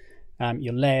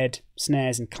 your lead,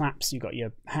 snares and claps, you've got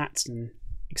your hats and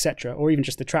etc., or even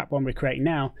just the trap one we're creating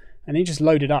now, and then you just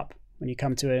load it up when you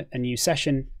come to a new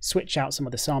session, switch out some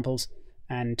of the samples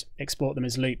and export them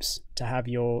as loops to have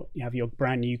your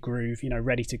brand new groove, you know,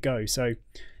 ready to go. So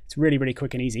it's really, really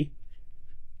quick and easy.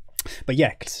 But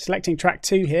yeah, selecting track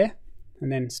 2 here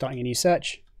and then starting a new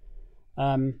search.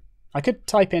 I could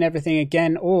type in everything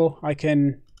again, or I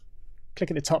can click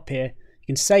at the top here. You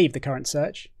can save the current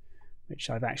search,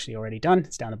 which I've actually already done.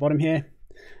 It's down the bottom here.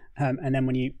 And then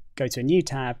when you go to a new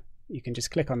tab, you can just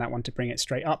click on that one to bring it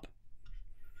straight up.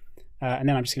 And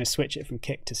then I'm just going to switch it from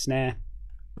kick to snare.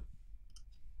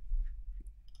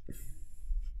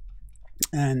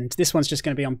 And this one's just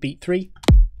going to be on beat 3.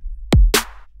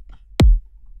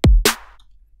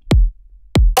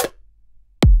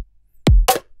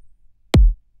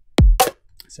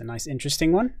 It's a nice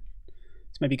interesting one.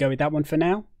 Let's maybe go with that one for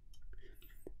now.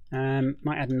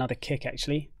 Might add another kick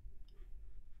actually.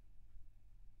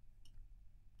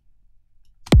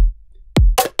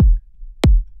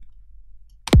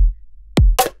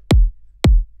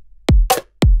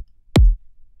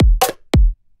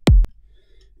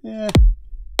 Yeah.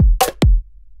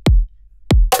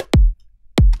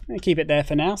 I'm gonna keep it there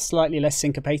for now, slightly less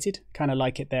syncopated. Kind of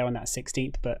like it there on that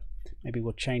 16th, but maybe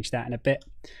we'll change that in a bit.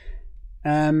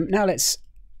 Now let's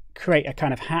create a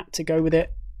kind of hat to go with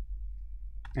it.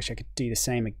 Actually, I could do the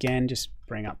same again, just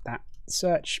bring up that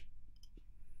search,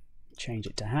 change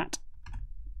it to hat.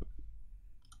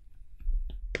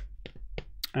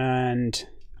 And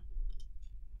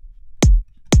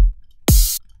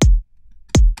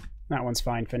that one's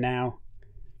fine for now.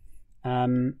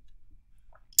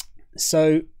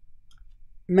 So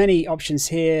many options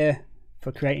here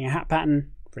for creating a hat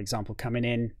pattern. For example, coming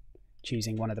in,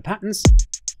 choosing one of the patterns.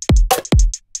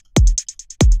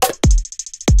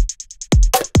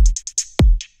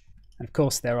 And of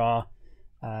course there are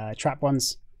trap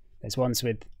ones. There's ones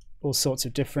with all sorts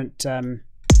of different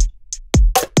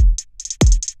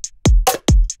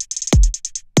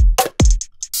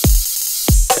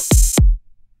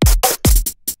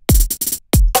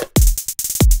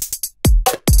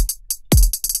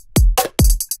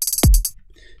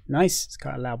nice. It's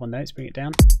quite a loud one though. Let's bring it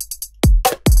down.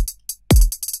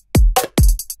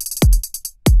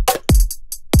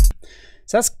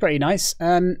 So that's pretty nice.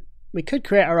 We could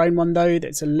create our own one though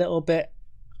that's a little bit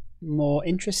more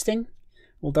interesting,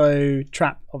 although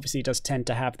trap obviously does tend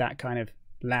to have that kind of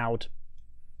loud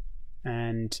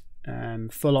and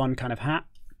full-on kind of hat.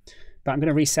 But I'm going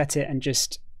to reset it and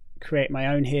just create my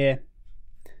own here.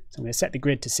 So I'm going to set the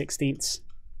grid to 16ths.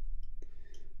 I'm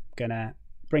going to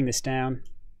bring this down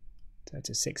so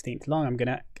to 16th long. I'm going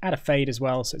to add a fade as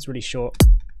well, so it's really short.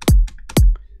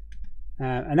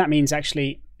 And that means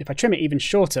actually if I trim it even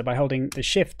shorter by holding the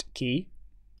shift key,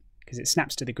 because it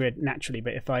snaps to the grid naturally.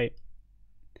 But if I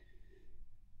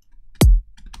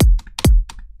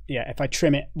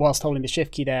trim it whilst holding the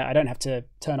shift key there, I don't have to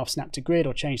turn off snap to grid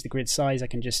or change the grid size. I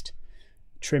can just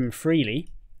trim freely.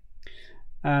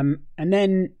 And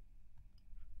then,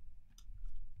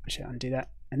 actually I'll undo that.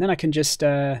 And then I can just,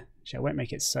 actually I won't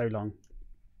make it so long.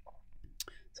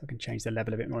 So I can change the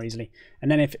level a bit more easily. And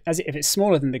then if it's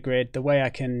smaller than the grid, the way I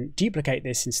can duplicate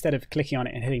this, instead of clicking on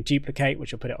it and hitting duplicate,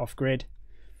 which will put it off grid,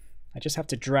 I just have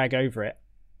to drag over it.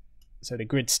 So the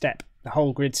grid step, the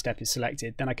whole grid step is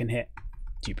selected. Then I can hit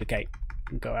duplicate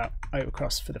and go out over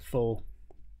across for the full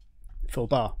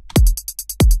bar.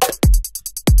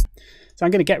 So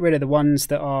I'm going to get rid of the ones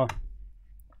that are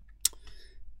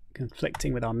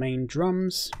conflicting with our main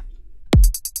drums.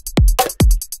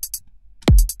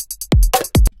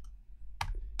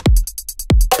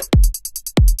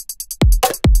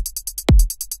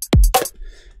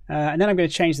 And then I'm going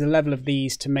to change the level of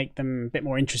these to make them a bit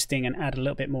more interesting and add a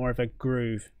little bit more of a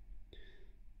groove.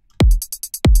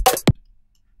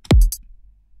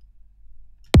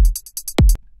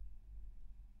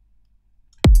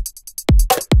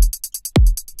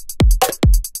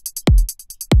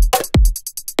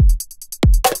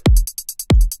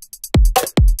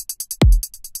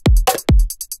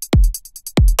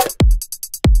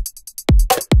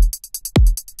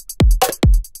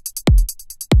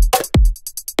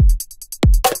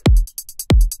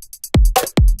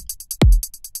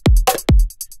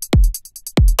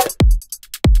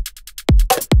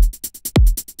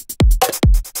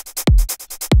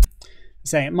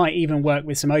 So it might even work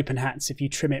with some open hats if you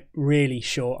trim it really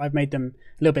short. I've made them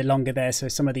a little bit longer there, so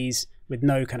some of these with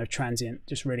no kind of transient,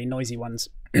 just really noisy ones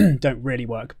don't really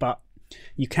work, but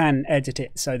you can edit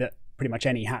it so that pretty much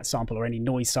any hat sample or any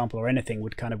noise sample or anything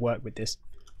would kind of work with this.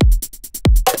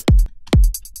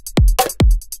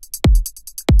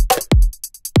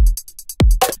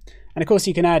 And of course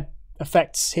you can add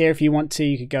effects here if you want to.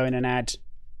 You could go in and add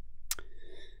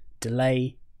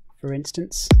delay, for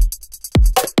instance.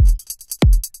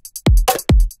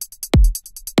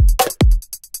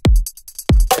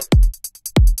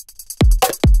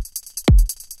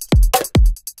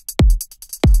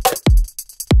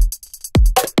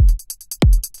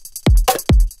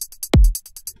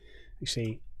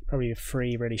 Actually, probably a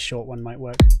free, really short one might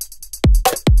work.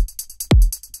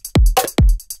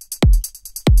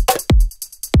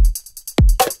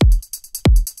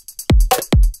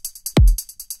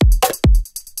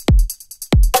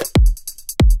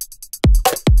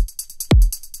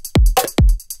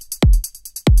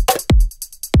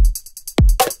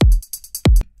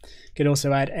 Could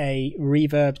also add a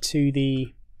reverb to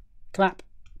the clap.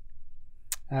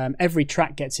 Every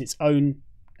track gets its own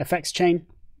effects chain.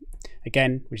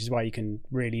 Again, which is why you can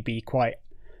really be quite,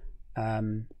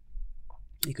 you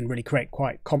can really create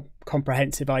quite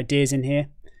comprehensive ideas in here,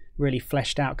 really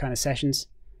fleshed out kind of sessions.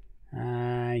 You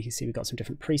can see we've got some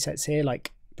different presets here,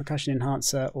 like percussion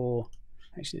enhancer, or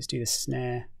actually let's do the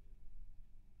snare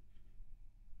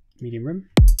medium room.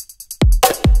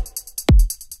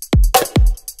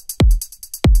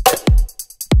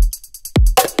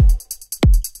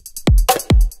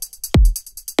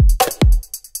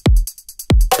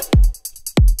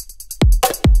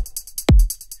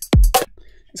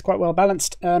 It's quite well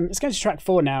balanced. Let's go to track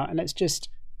 4 now, and let's just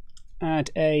add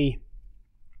a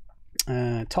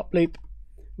top loop.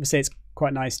 Obviously it's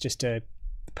quite nice just to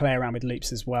play around with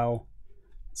loops as well.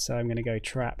 So I'm going to go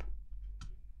trap,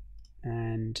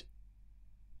 and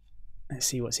let's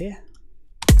see what's here.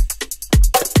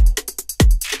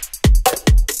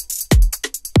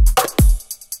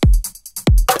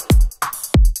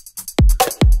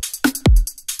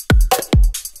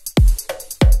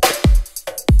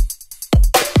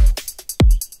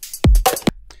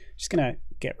 Going to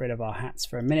get rid of our hats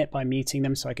for a minute by muting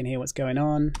them so I can hear what's going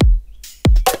on.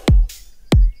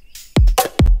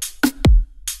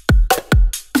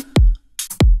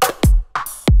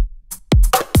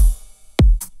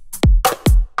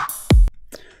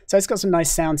 So it's got some nice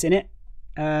sounds in it.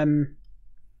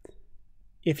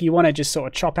 If you want to just sort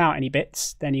of chop out any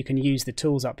bits, then you can use the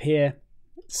tools up here,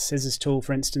 scissors tool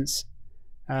for instance,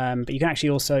 but you can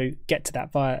actually also get to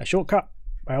that via a shortcut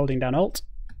by holding down Alt.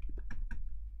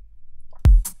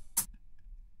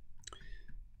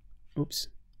 Oops.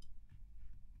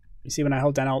 You see when I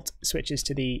hold down Alt, it switches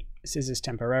to the scissors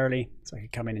temporarily, so I can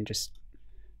come in and just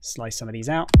slice some of these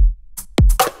out.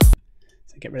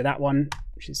 So get rid of that one,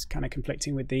 which is kind of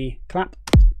conflicting with the clap.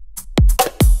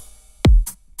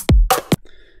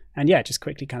 And yeah, just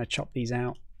quickly kind of chop these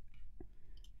out,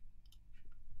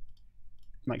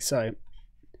 like so.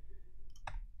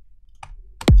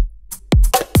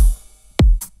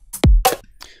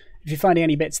 If you're finding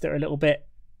any bits that are a little bit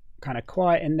kind of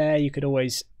quiet in there, you could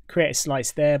always create a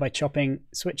slice there by chopping,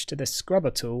 switch to the scrubber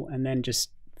tool, and then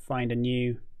just find a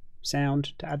new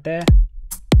sound to add there.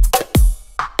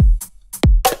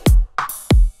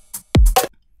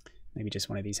 Maybe just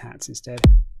one of these hats instead.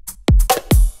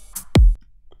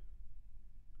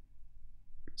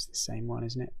 It's the same one,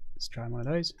 isn't it? Let's try one of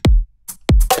those.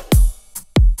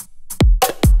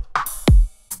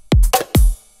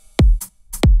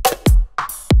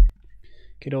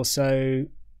 Could also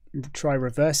try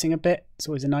reversing a bit. It's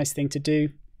always a nice thing to do.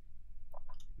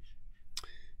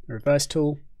 The reverse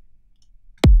tool.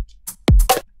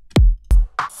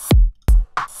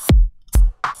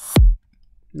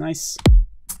 Nice.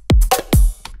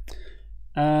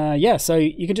 Yeah, so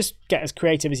you can just get as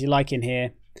creative as you like in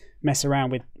here. Mess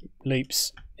around with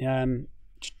loops.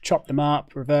 Chop them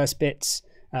up, reverse bits,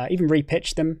 even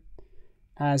repitch them,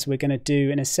 as we're going to do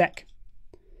in a sec.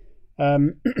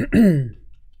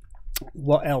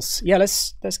 What else? Yeah,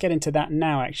 let's get into that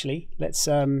now. Actually, let's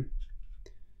find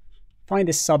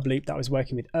this sub loop that I was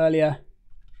working with earlier,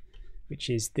 which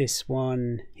is this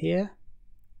one here.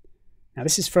 Now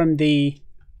this is from the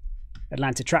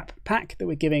Atlanta Trap pack that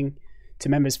we're giving to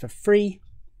members for free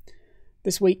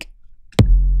this week.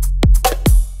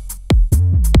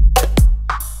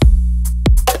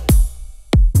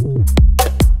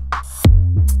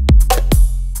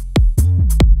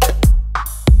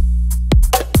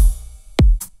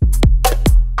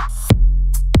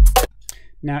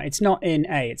 Now it's not in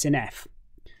A, it's in F.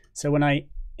 So when I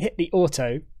hit the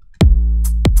auto,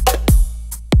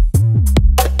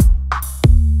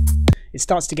 it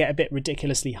starts to get a bit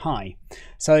ridiculously high.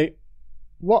 So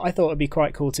what I thought would be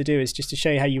quite cool to do is just to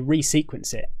show you how you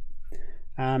resequence it.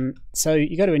 So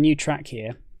you go to a new track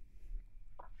here,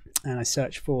 and I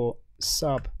search for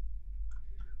sub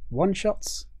one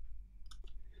shots.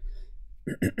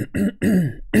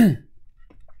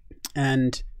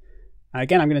 And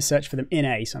again, I'm going to search for them in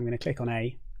A, so I'm going to click on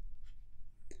A.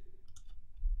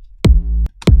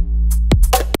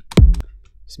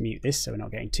 Just mute this so we're not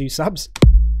getting two subs.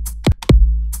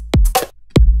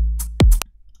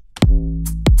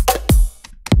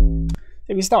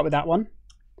 So we start with that one,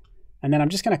 and then I'm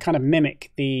just going to kind of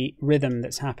mimic the rhythm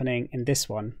that's happening in this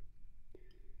one,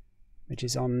 which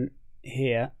is on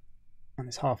here, and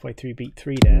it's halfway through beat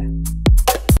 3 there.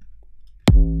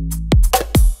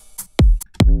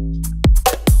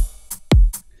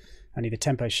 Only the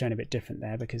tempo's shown a bit different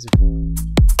there because of,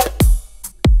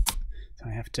 so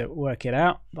I have to work it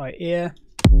out by ear.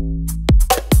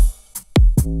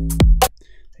 So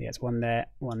yeah, it's one there,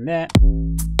 one there.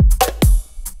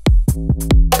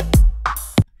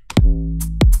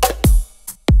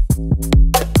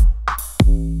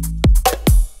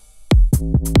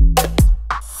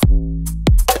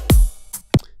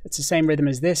 It's the same rhythm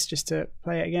as this, just to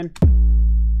play it again.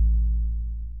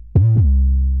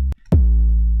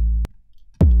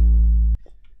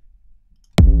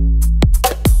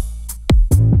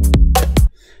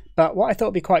 But what I thought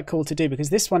would be quite cool to do, because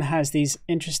this one has these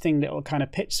interesting little kind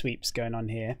of pitch sweeps going on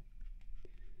here,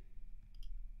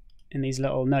 and these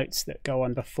little notes that go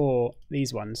on before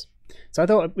these ones. So I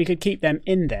thought we could keep them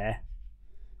in there.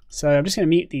 So I'm just going to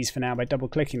mute these for now by double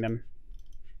clicking them.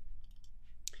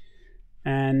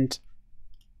 And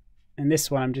in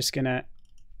this one, I'm just going to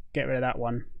get rid of that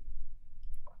one.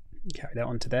 Carry that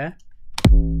onto there.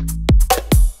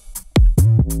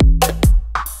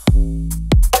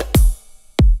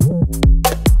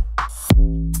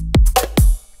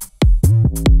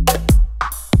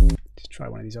 Just try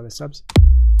one of these other subs.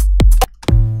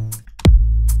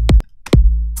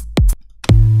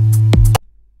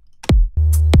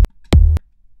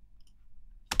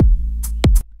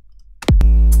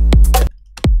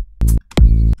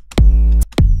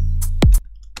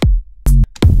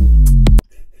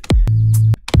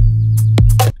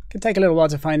 Can take a little while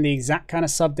to find the exact kind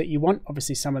of sub that you want.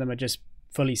 Obviously some of them are just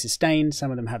fully sustained, some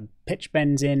of them have pitch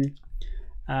bends in.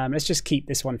 Let's just keep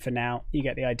this one for now. You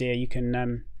get the idea. You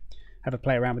can have a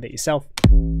play around with it yourself.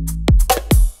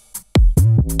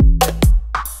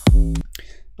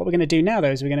 What we're going to do now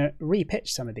though is we're going to repitch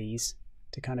some of these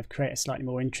to kind of create a slightly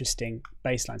more interesting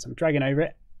bass line. So I'm dragging over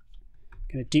it,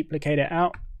 I'm going to duplicate it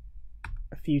out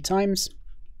a few times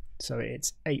so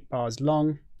it's 8 bars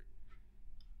long.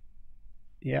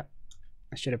 Yeah,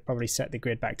 I should have probably set the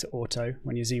grid back to auto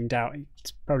when you're zoomed out.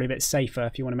 It's probably a bit safer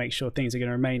if you want to make sure things are going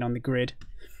to remain on the grid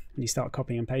when you start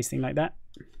copying and pasting like that.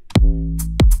 And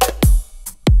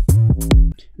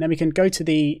then we can go to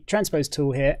the transpose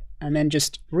tool here and then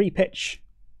just repitch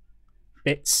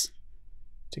bits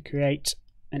to create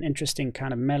an interesting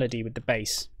kind of melody with the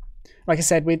bass. Like I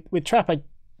said, with trap, I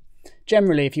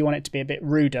generally, if you want it to be a bit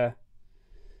ruder,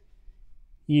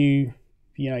 you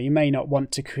may not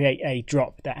want to create a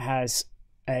drop that has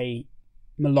a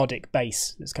melodic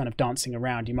bass that's kind of dancing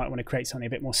around. You might want to create something a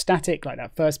bit more static, like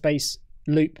that first bass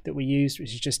loop that we used,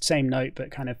 which is just same note but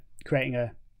kind of creating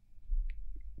a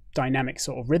dynamic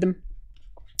sort of rhythm.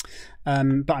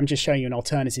 But I'm just showing you an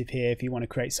alternative here if you want to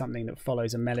create something that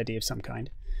follows a melody of some kind.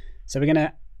 So we're going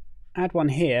to add one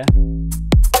here.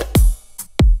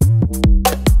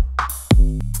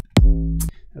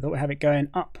 I thought we'd have it going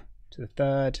up to the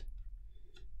third,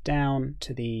 down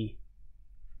to the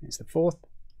fourth,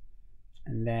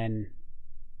 and then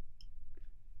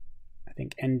I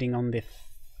think ending on the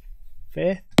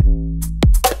fifth.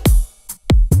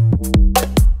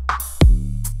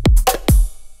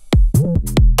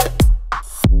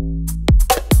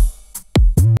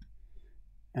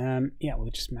 Yeah,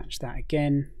 we'll just match that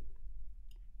again.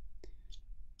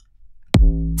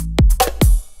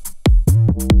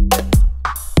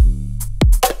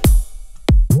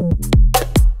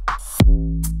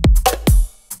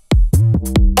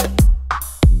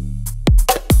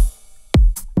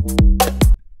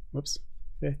 Whoops.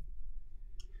 Fifth.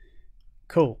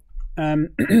 Cool.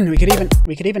 We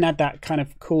could even add that kind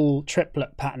of cool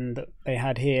triplet pattern that they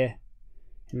had here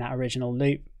in that original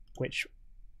loop, which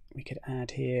we could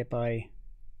add here by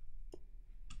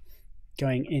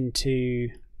going into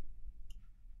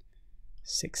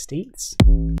 16ths.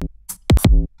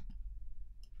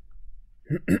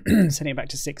 Setting it back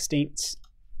to 16ths.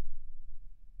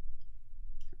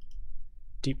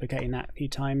 Duplicating that a few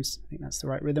times. I think that's the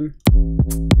right rhythm.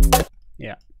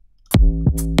 Yeah.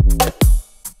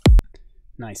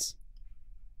 Nice.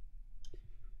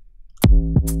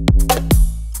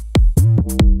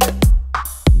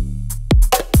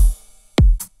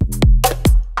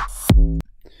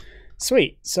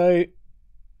 Sweet. So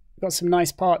got some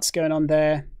nice parts going on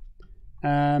there.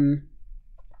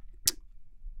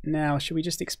 Now, should we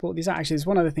just export these out? Actually, there's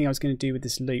one other thing I was going to do with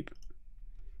this loop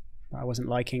that I wasn't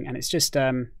liking, and it's just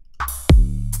I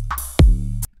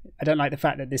don't like the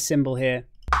fact that this symbol here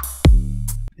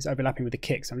is overlapping with the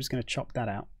kick, so I'm just going to chop that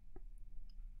out.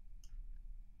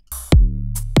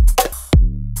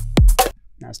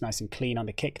 Now it's nice and clean on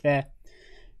the kick there.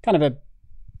 Kind of a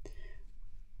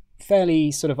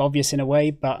fairly sort of obvious in a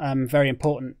way, but very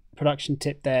important production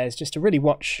tip there is just to really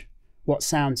watch what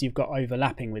sounds you've got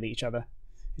overlapping with each other.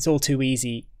 It's all too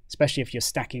easy, especially if you're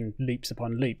stacking loops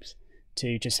upon loops,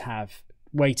 to just have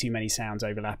way too many sounds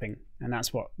overlapping, and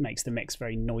that's what makes the mix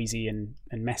very noisy and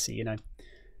messy, you know.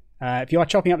 If you are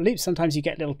chopping up loops, sometimes you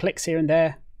get little clicks here and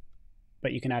there,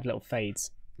 but you can add little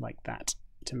fades like that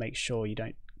to make sure you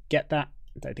don't get that.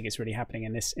 I don't think it's really happening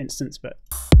in this instance, but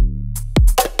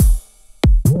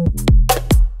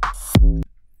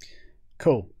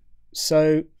cool.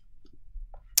 So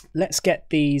let's get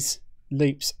these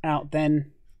loops out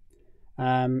then.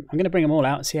 I'm going to bring them all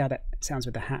out and see how that sounds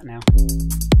with the hat now.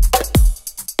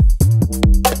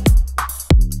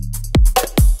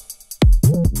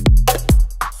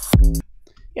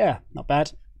 Yeah, not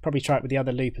bad. Probably try it with the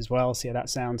other loop as well, see how that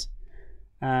sounds.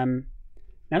 Now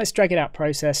let's drag it out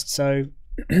processed. So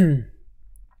I'm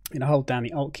going to hold down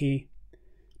the Alt key,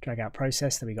 drag out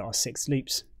process, then we got our 6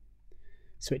 loops.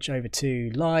 Switch over to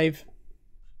live,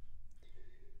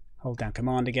 hold down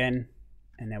command again,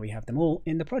 and there we have them all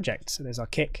in the project. So there's our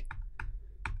kick.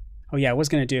 Oh yeah, I was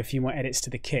going to do a few more edits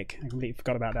to the kick. I completely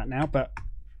forgot about that now, but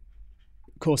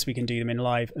of course we can do them in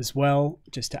live as well,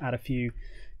 just to add a few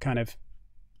kind of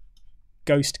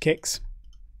ghost kicks.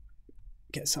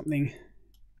 Get something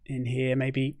in here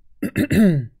maybe.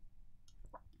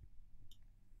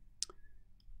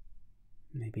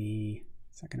 Maybe,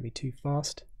 is that going to be too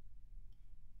fast?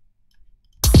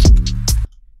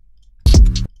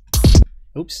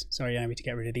 Oops, sorry, I need to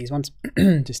get rid of these ones.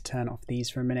 Just turn off these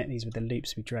for a minute. These were the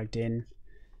loops we dragged in.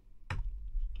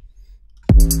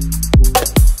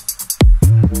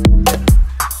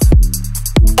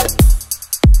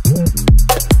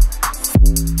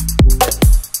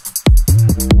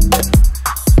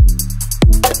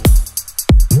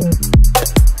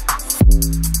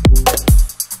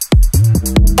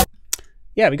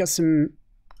 Yeah, we got some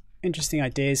interesting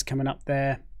ideas coming up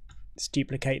there. Let's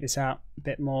duplicate this out a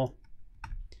bit more.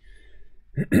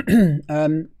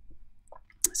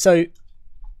 So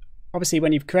obviously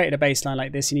when you've created a bass line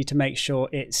like this, you need to make sure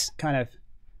it's kind of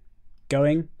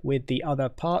going with the other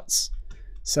parts.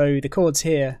 So the chords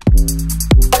here,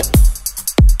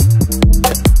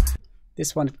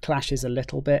 this one clashes a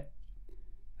little bit.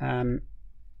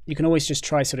 You can always just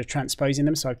try sort of transposing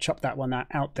them. So I've chopped that one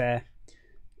out there,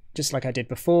 just like I did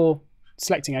before,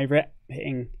 selecting over it,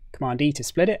 hitting Command E to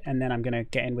split it, and then I'm going to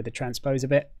get in with the transpose a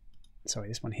bit Sorry,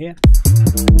 this one here.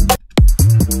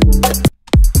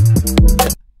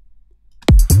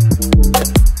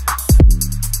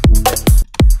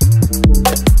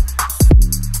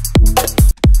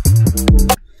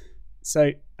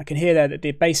 So I can hear there that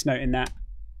the bass note in that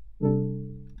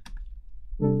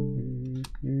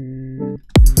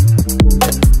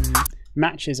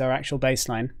matches our actual bass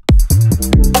line.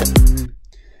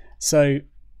 So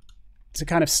it's a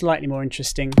kind of slightly more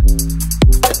interesting.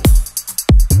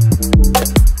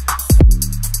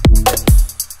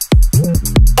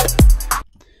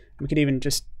 We could even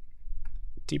just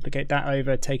duplicate that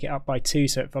over, take it up by 2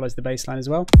 so it follows the bass line as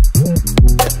well.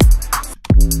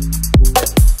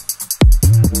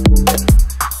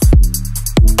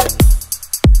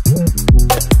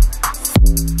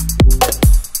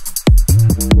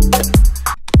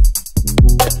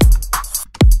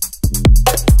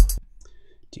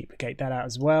 Duplicate that out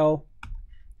as well.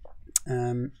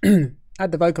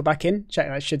 Add the vocal back in. Check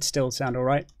that should still sound all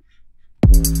right.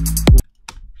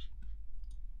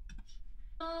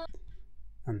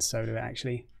 And solo it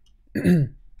actually.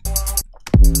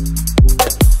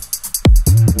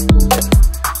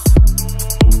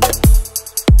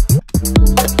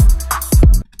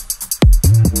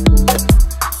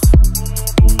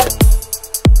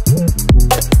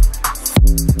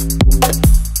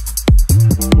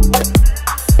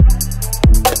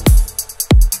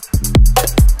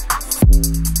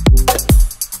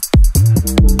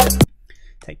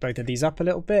 Take both of these up a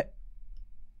little bit.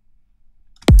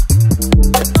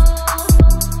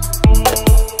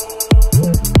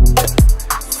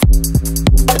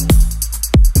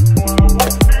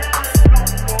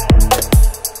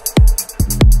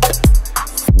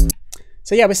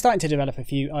 So yeah, we're starting to develop a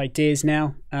few ideas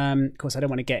now. Of course, I don't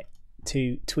want to get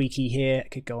too tweaky here. It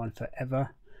could go on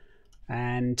forever.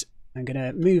 And I'm going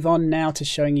to move on now to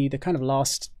showing you the kind of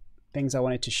last things I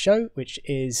wanted to show, which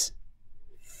is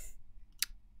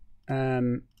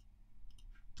the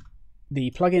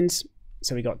plugins.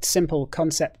 So we got Simple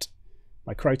Concept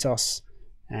by Krotos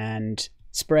and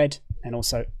Spread, and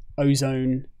also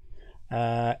Ozone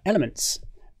Elements.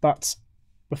 But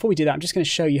before we do that, I'm just going to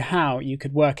show you how you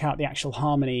could work out the actual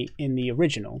harmony in the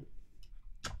original.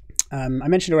 I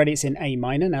mentioned already it's in A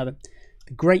minor. Now the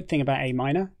great thing about A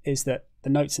minor is that the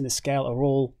notes in the scale are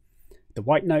all the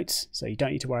white notes, so you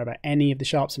don't need to worry about any of the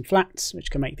sharps and flats,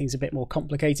 which can make things a bit more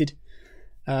complicated.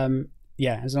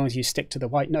 Yeah, as long as you stick to the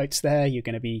white notes there, you're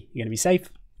going to be safe.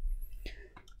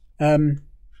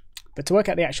 But to work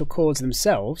out the actual chords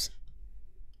themselves,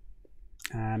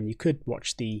 you could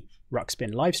watch the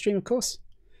Ruckspin live stream, of course.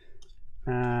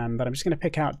 But I'm just going to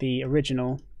pick out the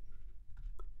original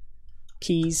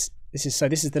keys. This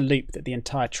is the loop that the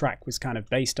entire track was kind of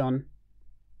based on.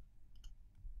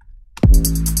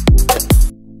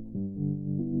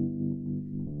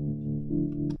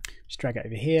 Just drag it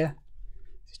over here.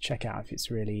 Just check out if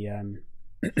it's really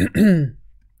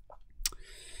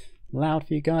loud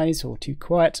for you guys or too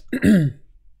quiet.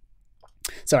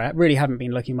 Sorry, I really haven't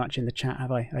been looking much in the chat,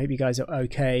 have I? I hope you guys are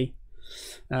okay.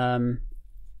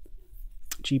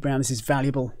 G Brown, this is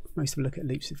valuable. Most people look at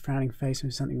loops with frowning face when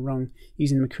there's something wrong.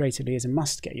 Using them creatively is a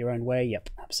must. Get your own way.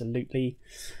 Yep, absolutely.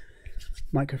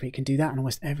 Microfeet can do that on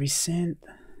almost every synth.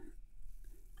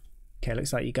 Okay,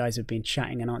 looks like you guys have been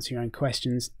chatting and answering your own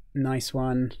questions. Nice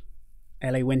one.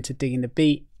 LA Winter digging the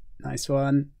beat. Nice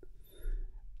one.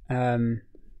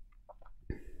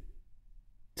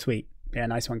 Sweet. Yeah,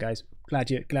 nice one, guys.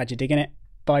 Glad you're digging it.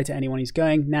 Bye to anyone who's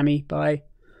going. Nami, bye.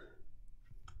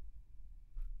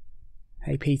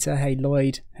 Hey Peter, hey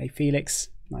Lloyd, hey Felix.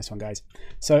 Nice one, guys.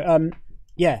 So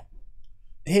yeah,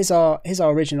 here's our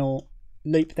original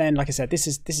loop then. Like I said, this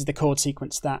is the chord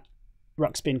sequence that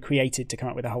Ruckspin created to come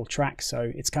up with the whole track.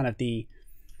 So it's kind of the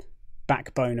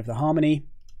backbone of the harmony.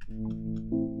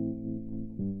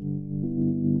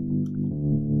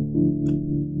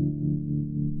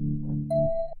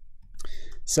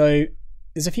 So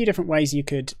there's a few different ways you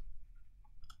could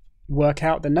work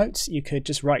out the notes. You could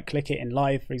just right click it in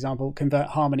Live, for example, convert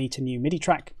harmony to new MIDI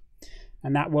track,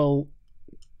 and that will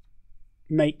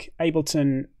make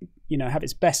Ableton, have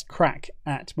its best crack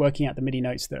at working out the MIDI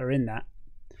notes that are in that.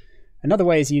 Another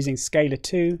way is using Scalar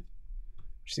 2,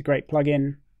 which is a great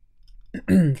plugin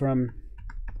from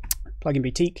Plugin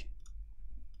Boutique.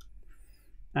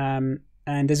 And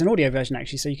there's an audio version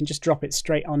actually, so you can just drop it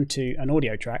straight onto an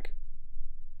audio track.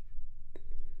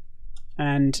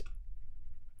 And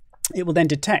it will then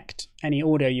detect any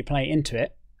audio you play into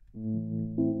it.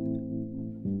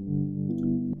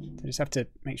 So just have to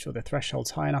make sure the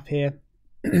threshold's high enough here,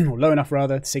 or low enough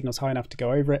rather, the signal's high enough to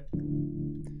go over it.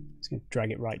 Just going to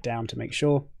drag it right down to make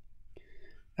sure.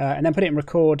 And then put it in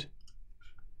record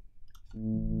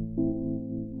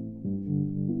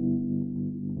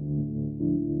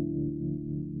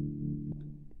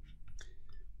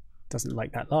Doesn't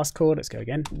like that last chord. Let's go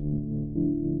again.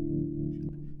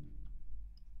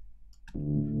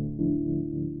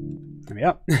 There we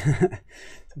are.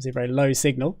 It's obviously a very low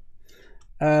signal.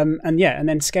 And yeah, and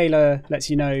then scalar lets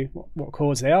you know what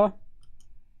chords they are.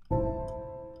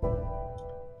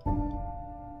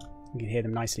 You can hear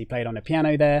them nicely played on a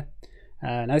piano there.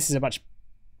 Now this is a much,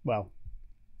 well,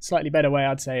 slightly better way,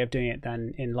 I'd say, of doing it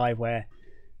than in live, where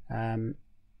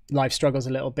live struggles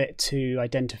a little bit to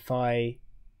identify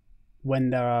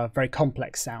when there are very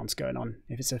complex sounds going on.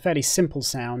 If it's a fairly simple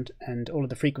sound and all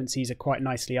of the frequencies are quite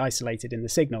nicely isolated in the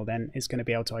signal, then it's going to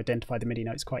be able to identify the MIDI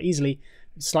notes quite easily.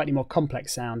 If it's a slightly more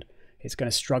complex sound, it's going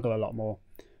to struggle a lot more.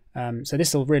 So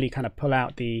this will really kind of pull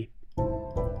out the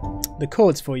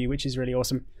chords for you, which is really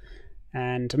awesome.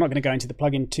 And I'm not going to go into the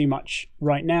plugin too much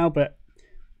right now, but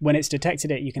when it's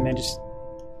detected it, you can then just...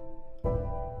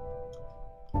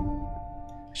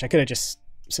 Actually, I could have just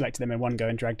selected them in one go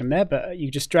and dragged them there, but you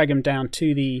just drag them down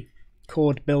to the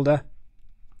chord builder,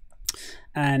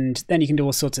 and then you can do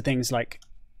all sorts of things like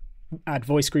add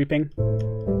voice grouping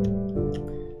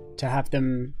to have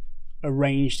them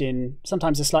arranged in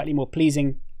sometimes a slightly more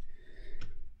pleasing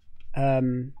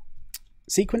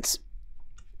sequence,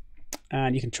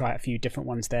 and you can try a few different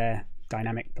ones there,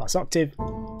 dynamic plus octave,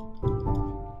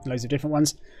 loads of different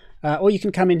ones, or you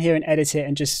can come in here and edit it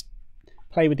and just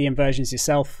play with the inversions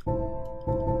yourself.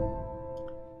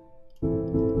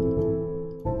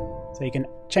 So you can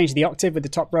change the octave with the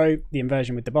top row, the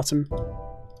inversion with the bottom.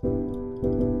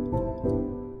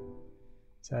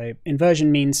 So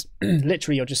inversion means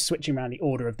literally you're just switching around the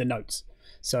order of the notes.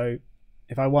 So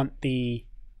if I want the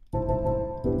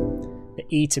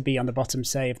E to be on the bottom,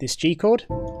 say, of this G chord, at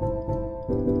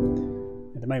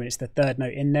the moment it's the third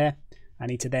note in there, I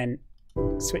need to then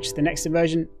switch to the next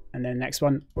inversion and then the next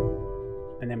one,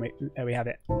 and then there we have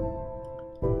it.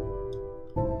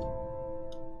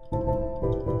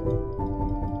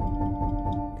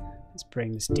 Let's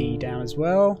bring this D down as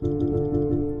well.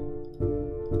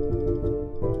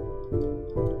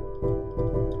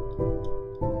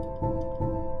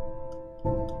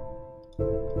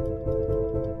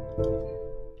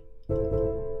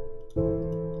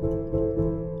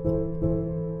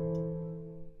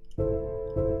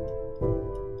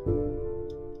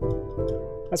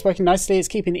 That's working nicely. It's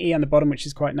keeping the E on the bottom, which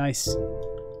is quite nice.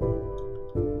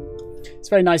 It's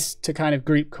very nice to kind of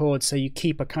group chords so you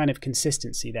keep a kind of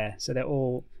consistency there, so they're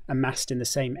all amassed in the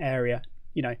same area.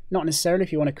 You know, not necessarily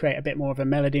if you want to create a bit more of a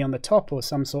melody on the top or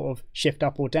some sort of shift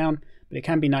up or down, but it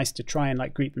can be nice to try and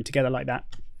like group them together like that.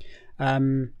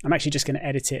 I'm actually just going to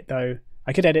edit it though.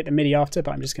 I could edit the MIDI after,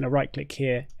 but I'm just going to right click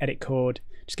here, edit chord,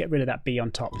 just get rid of that B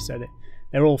on top, so that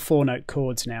they're all 4-note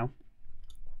chords now.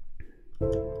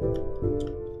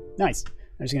 Nice.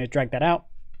 I'm just going to drag that out.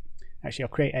 Actually, I'll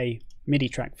create a MIDI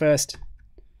track first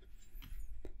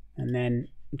and then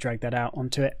drag that out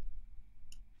onto it.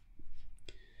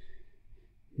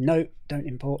 No, don't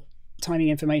import timing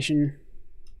information.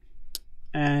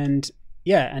 And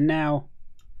yeah, and now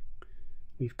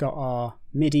we've got our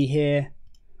MIDI here.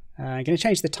 I'm going to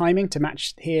change the timing to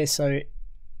match here, so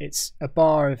it's a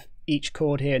bar of each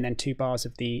chord here and then 2 bars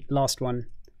of the last one.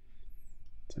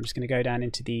 So I'm just going to go down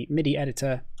into the MIDI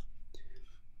editor,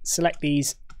 select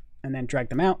these and then drag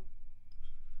them out.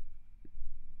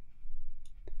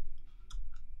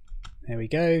 There we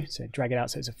go. So drag it out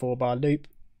so it's a 4-bar loop,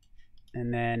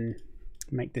 and then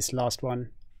make this last one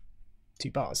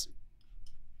 2 bars.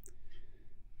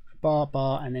 Bar,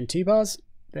 bar, and then 2 bars.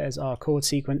 There's our chord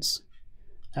sequence.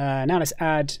 Now let's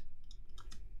add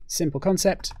simple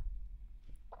concept.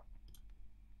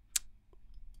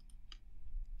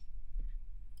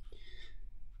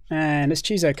 And let's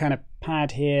choose a kind of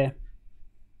pad here.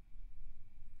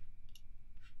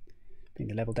 Bring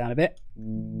the level down a bit.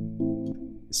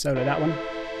 Solo that one.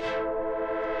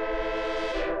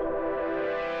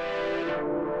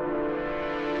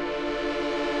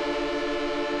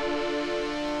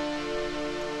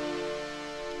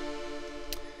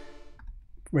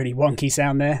 Really wonky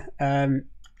sound there.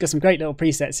 Got some great little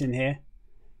presets in here.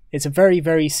 It's a very,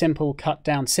 very simple cut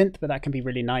down synth, but that can be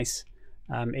really nice.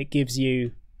 It gives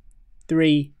you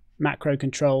 3 macro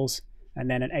controls and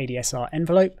then an ADSR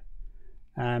envelope.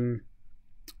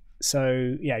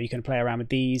 So yeah, you can play around with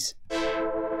these.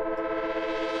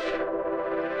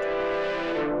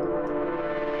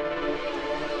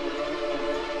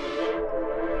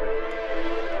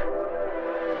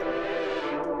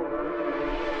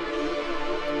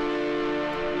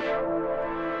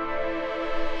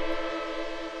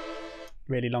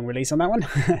 really long release on that one.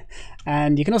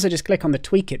 And you can also just click on the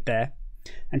tweak it there,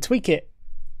 and tweak it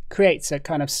creates a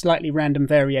kind of slightly random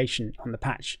variation on the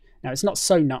patch. Now it's not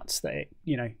so nuts that it,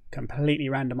 you know, completely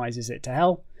randomizes it to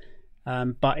hell,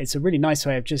 but it's a really nice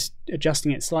way of just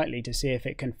adjusting it slightly to see if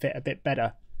it can fit a bit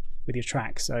better with your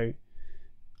track. So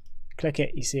click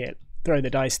it, you see it, throw the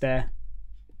dice there.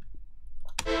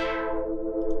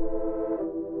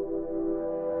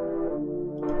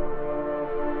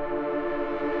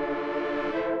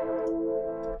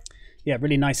 Yeah,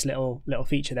 really nice little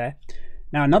feature there.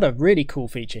 Now another really cool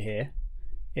feature here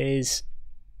is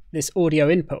this audio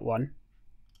input one.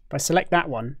 If I select that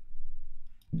one,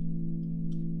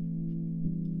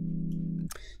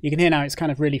 you can hear now it's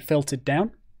kind of really filtered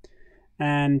down,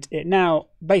 and it now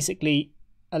basically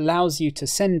allows you to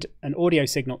send an audio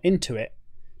signal into it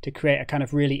to create a kind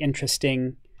of really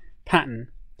interesting pattern.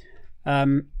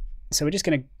 So we're just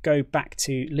going to go back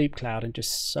to Loop Cloud and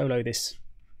just solo this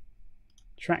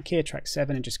track here, track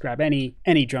 7, and just grab any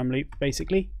drum loop.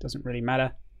 Basically doesn't really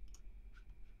matter,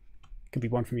 could be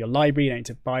one from your library, you don't need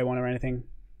to buy one or anything.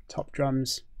 Top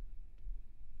drums,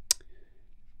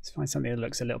 let's find something that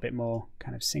looks a little bit more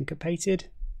kind of syncopated.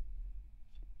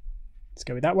 Let's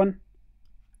go with that one.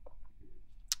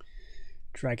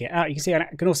 Drag it out. You can see I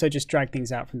can also just drag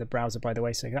things out from the browser, by the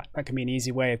way, so that can be an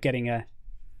easy way of getting an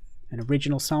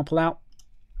original sample out.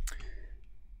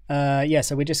 Yeah,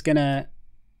 so we're just gonna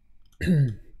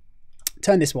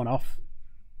turn this one off,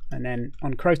 and then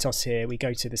on Krotos here we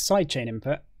go to the sidechain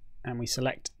input and we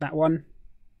select that one,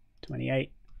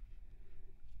 28,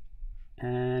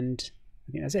 and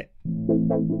I think that's it.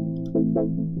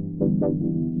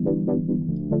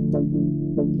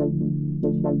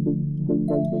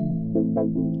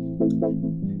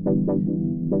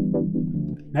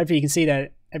 And hopefully you can see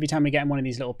that every time we get one of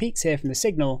these little peaks here from the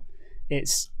signal,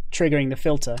 it's triggering the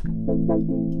filter.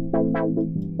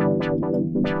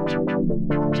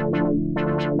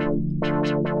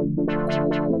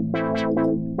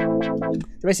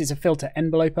 So basically it's a filter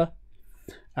enveloper,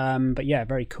 but yeah,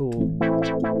 very cool.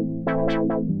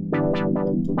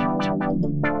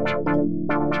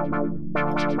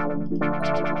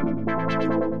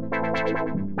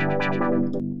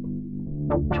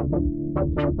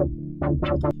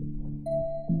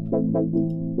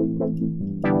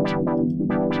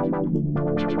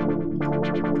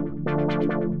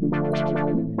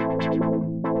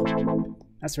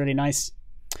 That's really nice.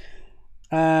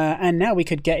 And now we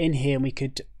could get in here and we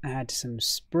could add some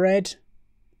spread.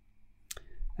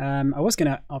 I was going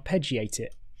to arpeggiate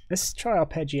it. Let's try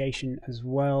arpeggiation as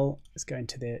well. Let's go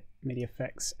into the MIDI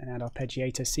effects and add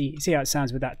arpeggiator. See how it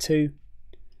sounds with that too.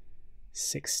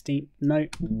 16th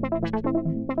note.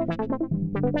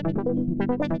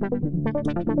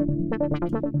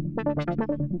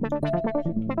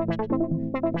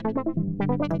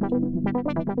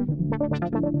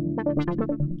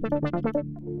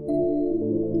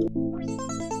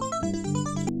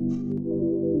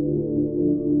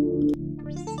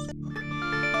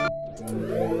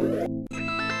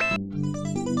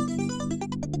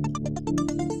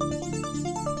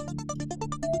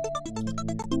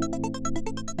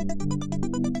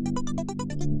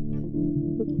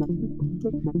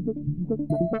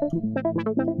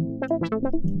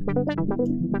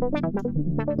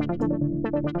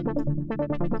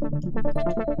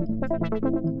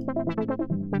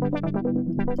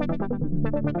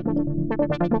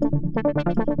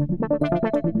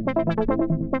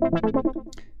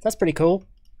 That's pretty cool.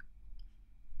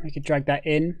 I could drag that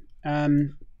in.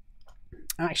 I'm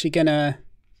actually gonna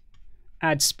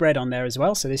add spread on there as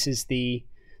well. So this is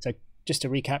so just to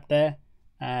recap there,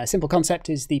 Simple Concept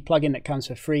is the plugin that comes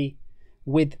for free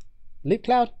with Loop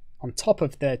Cloud on top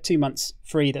of the 2 months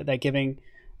free that they're giving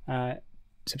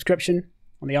subscription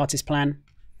on the artist plan.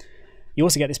 You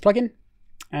also get this plugin,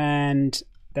 and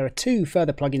there are 2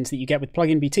 further plugins that you get with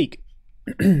Plugin Boutique,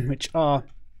 which are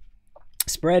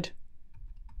Spread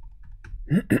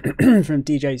from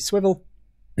DJ Swivel.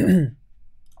 Just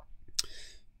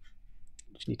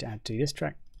need to add to this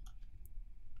track.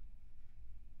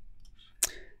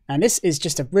 And this is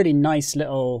just a really nice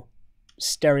little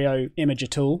stereo imager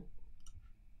tool.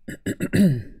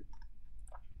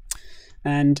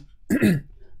 And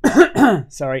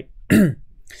sorry, you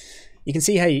can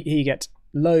see how here you get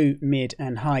low, mid,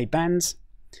 and high bands,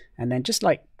 and then just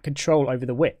like control over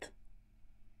the width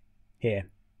here.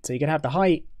 So you can have the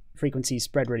high frequencies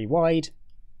spread really wide,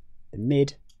 the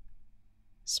mid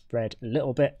spread a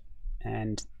little bit,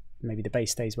 and maybe the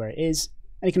bass stays where it is.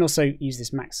 And you can also use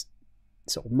this max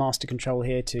sort of master control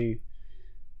here to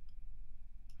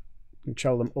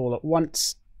control them all at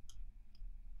once,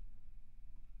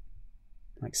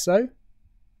 like so.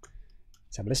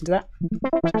 Let's have a listen to that.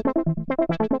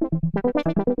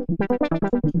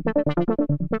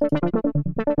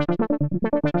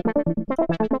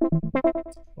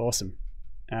 Awesome.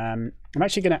 I'm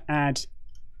actually going to add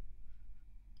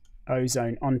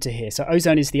Ozone onto here. So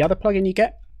Ozone is the other plugin you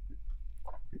get.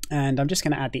 And I'm just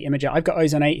going to add the imager. I've got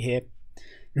Ozone 8 here.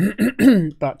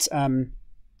 But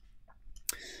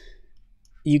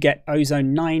you get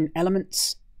Ozone 9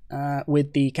 elements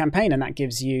with the campaign, and that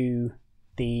gives you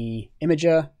the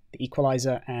imager, the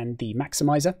equalizer, and the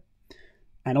maximizer.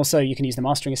 And also you can use the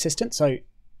mastering assistant. So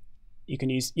you can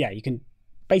use, yeah, you can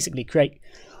basically create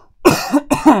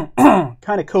kind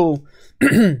of cool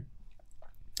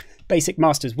basic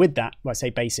masters with that. Well, I say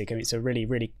basic, I mean, it's a really,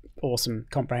 really awesome,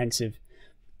 comprehensive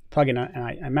plugin. And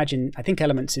I imagine, I think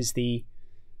Elements is the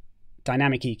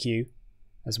dynamic EQ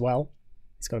as well.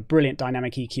 It's got a brilliant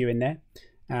dynamic EQ in there.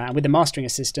 And with the mastering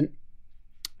assistant,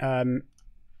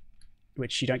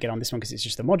 which you don't get on this one because it's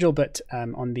just the module, but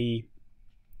on the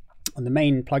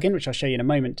main plugin, which I'll show you in a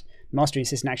moment, the mastering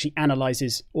assistant actually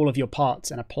analyzes all of your parts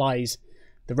and applies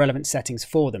the relevant settings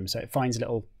for them. So it finds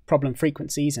little problem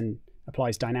frequencies and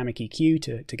applies dynamic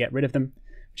EQ to get rid of them,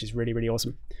 which is really, really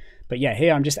awesome. But yeah,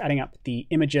 here I'm just adding up the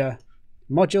imager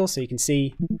module so you can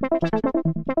see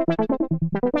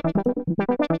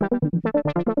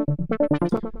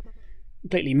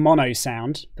completely mono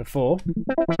sound before.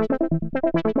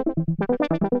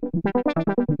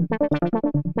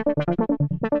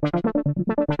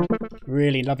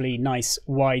 Really lovely, nice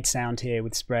wide sound here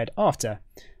with spread after.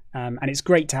 And it's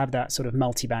great to have that sort of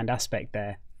multi-band aspect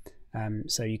there.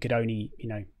 So you could only, you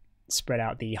know, spread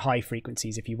out the high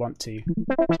frequencies if you want to.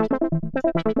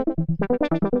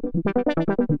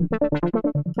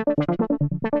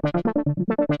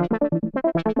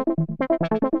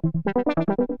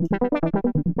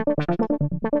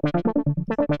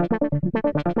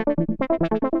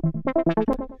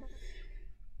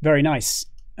 Very nice.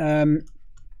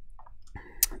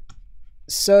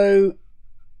 So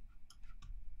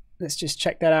let's just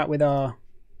check that out with our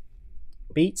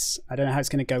beats. I don't know how it's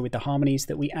going to go with the harmonies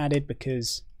that we added,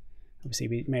 because obviously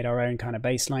we made our own kind of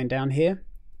bass line down here.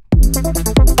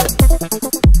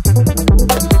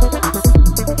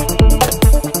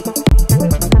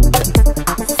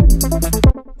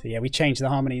 So yeah, we changed the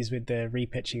harmonies with the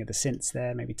repitching of the synths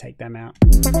there. Maybe take them out.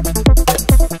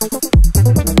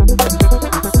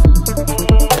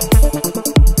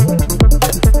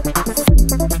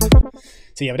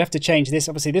 So yeah, we'd have to change this.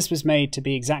 Obviously this was made to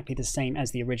be exactly the same as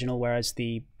the original, whereas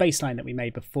the bass line that we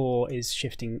made before is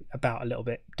shifting about a little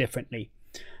bit differently.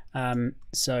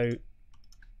 So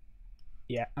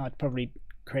yeah, I'd probably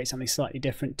create something slightly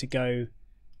different to go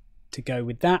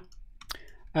with that.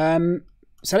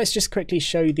 So let's just quickly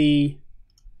show the,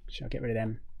 I'll get rid of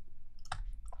them.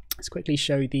 Let's quickly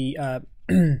show the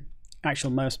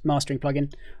actual mastering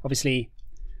plugin. Obviously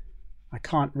I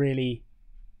can't really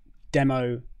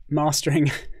demo mastering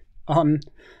on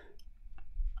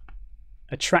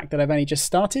a track that I've only just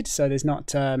started, so there's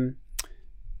not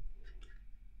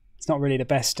it's not really the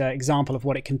best example of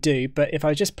what it can do. But if I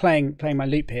was just playing my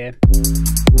loop here,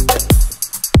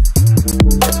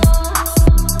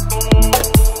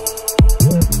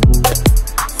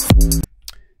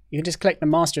 you can just click the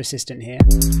master assistant here,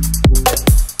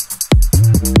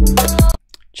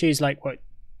 choose like what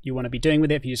you want to be doing with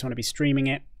it. If you just want to be streaming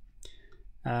it,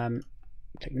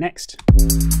 click next.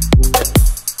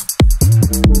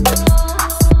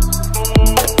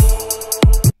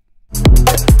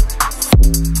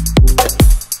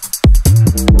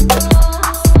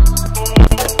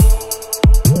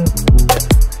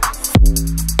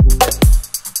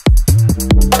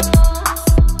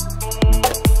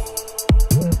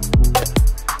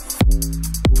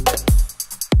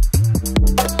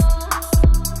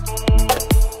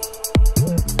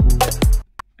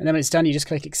 And then when it's done, you just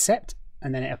click accept,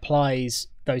 and then it applies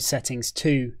those settings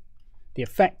to the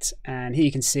effect. And here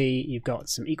you can see you've got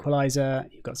some equalizer,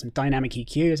 you've got some dynamic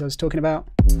EQ, as I was talking about.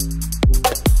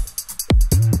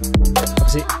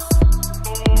 Obviously,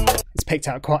 it's picked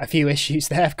out quite a few issues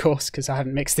there, of course, because I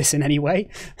haven't mixed this in any way.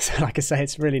 So like I say,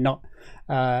 it's really not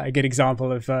a good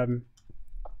example of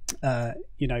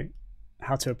you know,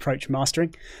 how to approach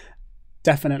mastering.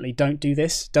 Definitely don't do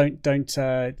this. Don't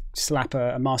slap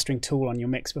a mastering tool on your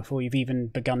mix before you've even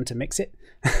begun to mix it.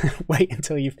 Wait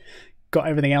until you've got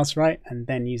everything else right, and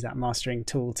then use that mastering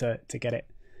tool to get it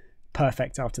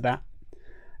perfect after that.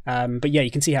 But yeah, you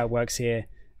can see how it works here.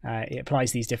 It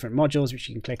applies these different modules, which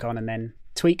you can click on and then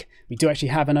tweak. We do actually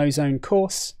have an Ozone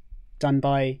course done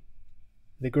by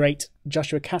the great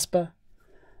Joshua Casper,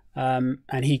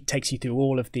 and he takes you through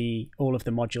all of the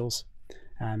modules.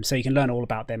 So you can learn all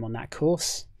about them on that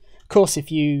course. course,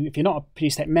 if you're not a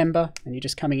Produce Tech member and you're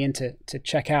just coming in to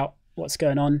check out what's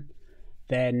going on,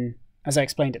 then as I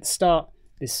explained at the start,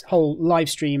 this whole live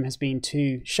stream has been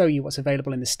to show you what's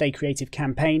available in the Stay Creative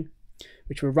campaign,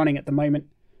 which we're running at the moment.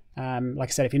 Like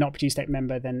I said, if you're not a Produce Tech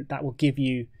member, then that will give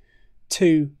you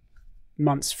 2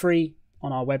 months free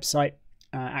on our website,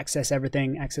 access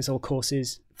everything, access all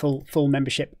courses, full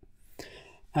membership.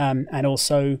 And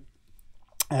also,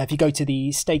 if you go to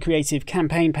the Stay Creative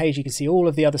campaign page, you can see all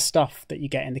of the other stuff that you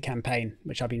get in the campaign,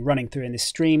 which I've been running through in this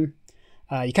stream.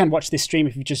 You can watch this stream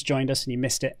if you've just joined us and you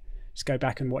missed it. Just go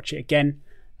back and watch it again.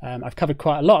 I've covered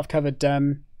quite a lot. I've covered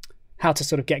how to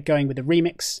sort of get going with the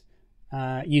remix,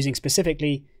 using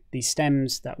specifically the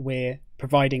stems that we're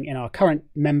providing in our current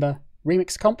member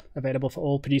remix comp, available for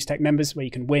all Produce Tech members, where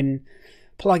you can win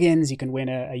plugins, you can win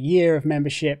a year of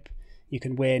membership, you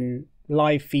can win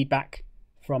live feedback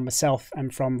from myself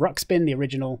and from Ruxpin, the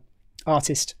original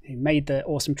artist who made the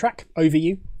awesome track Over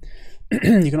You. You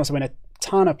can also win a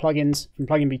ton of plugins from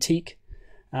Plugin Boutique,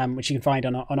 which you can find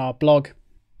on our blog.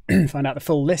 Find out the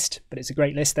full list, but it's a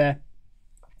great list there.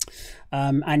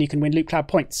 And you can win Loop Cloud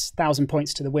points, 1,000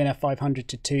 points to the winner, 500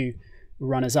 to 2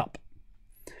 runners up.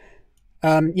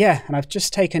 Yeah, and I've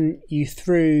just taken you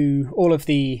through all of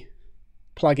the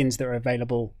plugins that are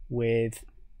available with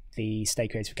the Stay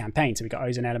Creative campaign. So we've got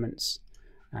Ozone Elements,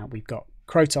 we've got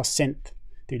Krotos Synth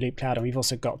through Loop Cloud, and we've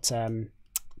also got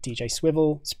DJ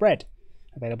Swivel Spread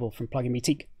available from Plugin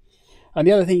Boutique. And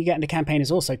the other thing you get in the campaign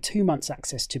is also 2 months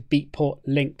access to Beatport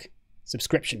Link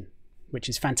subscription, which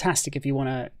is fantastic if you want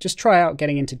to just try out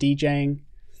getting into DJing.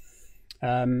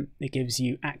 It gives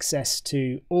you access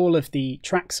to all of the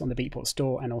tracks on the Beatport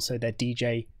store and also their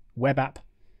DJ web app.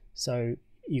 So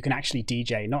you can actually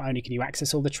DJ. Not only can you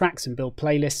access all the tracks and build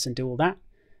playlists and do all that,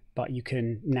 but you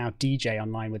can now DJ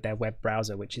online with their web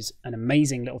browser, which is an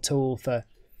amazing little tool for,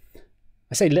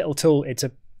 I say little tool, it's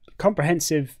a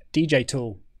comprehensive DJ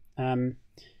tool.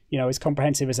 You know, as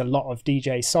comprehensive as a lot of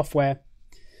DJ software.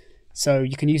 So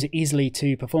you can use it easily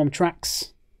to perform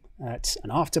tracks at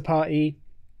an after party,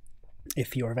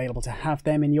 if you're available to have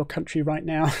them in your country right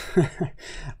now,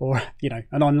 or, you know,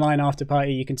 an online after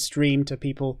party. You can stream to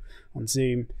people on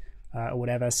Zoom or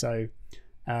whatever. So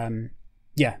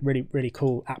yeah, really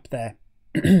cool app there.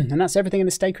 And that's everything in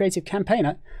the Stay Creative campaign.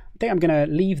 I think I'm going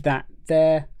to leave that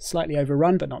there, slightly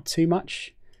overrun, but not too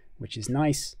much, which is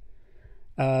nice.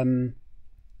 Let's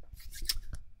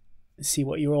see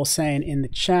what you're all saying in the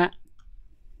chat.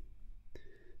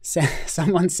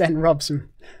 Someone send Rob some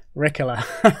Ricola.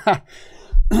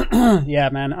 Yeah,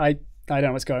 man, I don't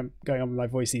know what's going on with my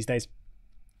voice these days.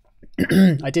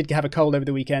 I did have a cold over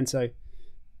the weekend, so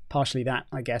partially that,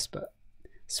 I guess, but I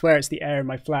swear it's the air in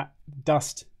my flat.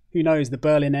 Dust, who knows, the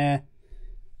Berlin air.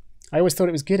 I always thought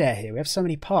it was good air here. We have so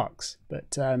many parks,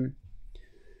 but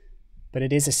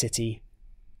it is a city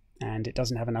and it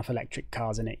doesn't have enough electric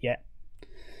cars in it yet.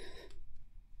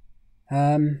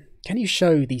 Can you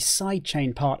show the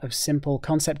sidechain part of Simple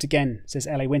Concept again? Says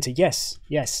LA Winter. Yes,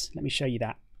 let me show you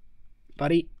that,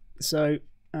 buddy. So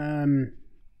yeah,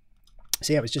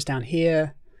 it was just down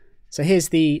here. So here's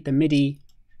the MIDI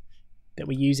that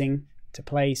we're using to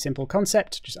play Simple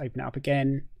Concept. Just open it up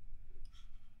again.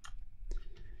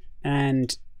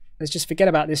 And let's just forget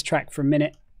about this track for a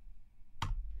minute.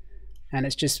 And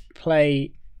let's just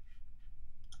play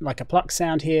like a pluck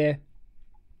sound here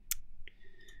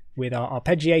with our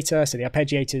arpeggiator. So the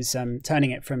arpeggiator's turning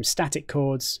it from static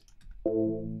chords.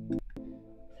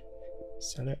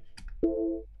 So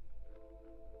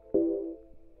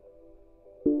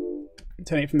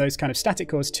turning it from those kind of static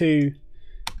chords to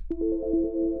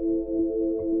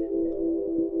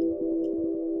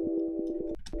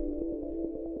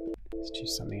let's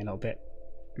choose something a little bit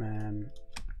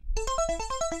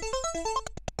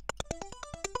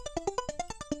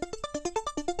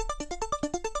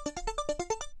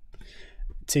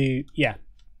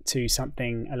to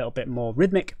something a little bit more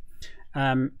rhythmic.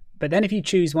 But then if you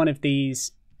choose one of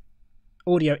these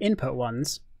audio input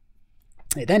ones,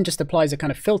 it then just applies a kind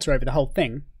of filter over the whole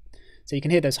thing. So you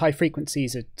can hear those high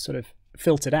frequencies are sort of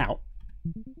filtered out.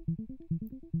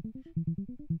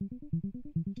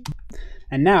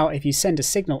 And now if you send a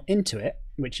signal into it,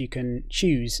 which you can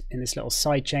choose in this little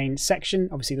sidechain section,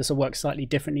 obviously this will work slightly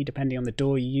differently depending on the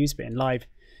DAW you use, but in Live,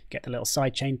 you get the little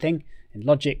sidechain thing. In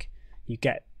Logic, you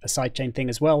get a sidechain thing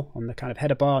as well on the kind of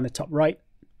header bar on the top right.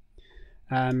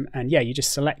 And yeah, you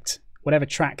just select whatever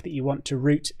track that you want to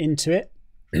route into it.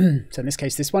 So in this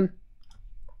case, this one,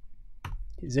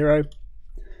 0.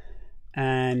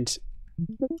 And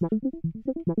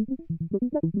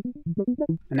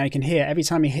now you can hear every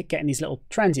time you hit getting these little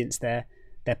transients there,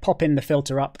 they're popping the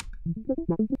filter up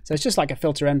So it's just like a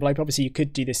filter envelope. Obviously you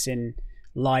could do this in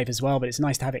live as well, but it's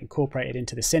nice to have it incorporated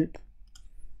into the synth.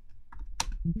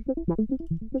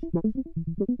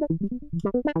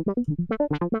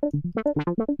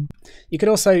 You could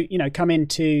also, you know, come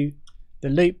into the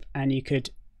loop and you could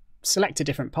select a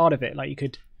different part of it. Like you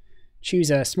could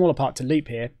choose a smaller part to loop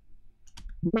here.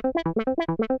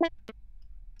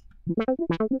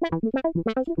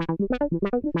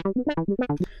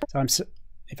 So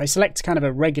if I select kind of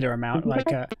a regular amount,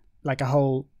 like a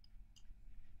whole,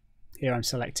 here I'm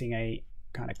selecting a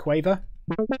kind of quaver.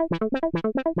 But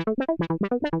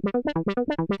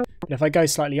if I go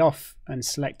slightly off and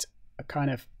select a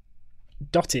kind of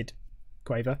dotted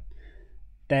quaver,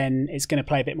 then it's going to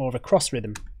play a bit more of a cross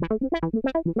rhythm.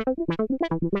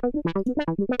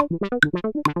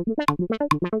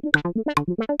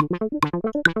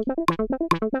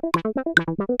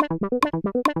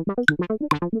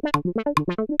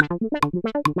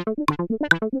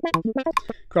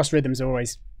 Cross rhythms are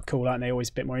always cool, aren't they? Always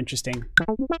a bit more interesting.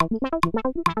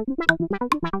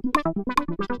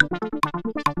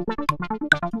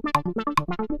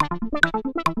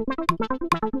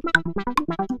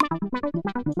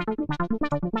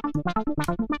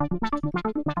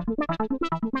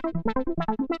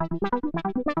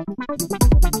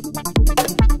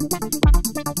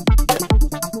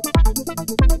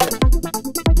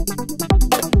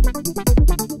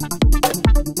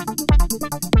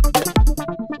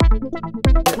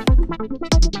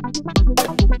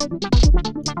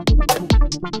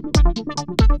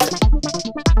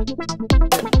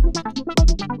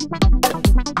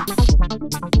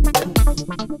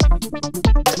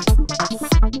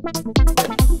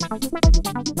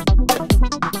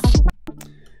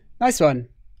 Nice one.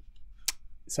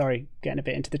 Sorry, getting a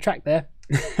bit into the track there.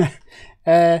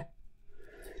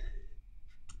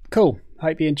 Cool.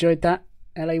 Hope you enjoyed that,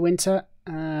 LA Winter.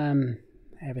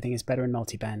 Everything is better in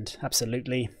multiband.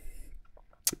 Absolutely.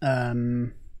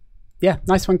 Yeah,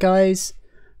 nice one, guys.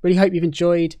 Really hope you've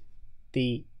enjoyed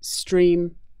the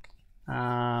stream.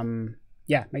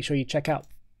 Yeah, make sure you check out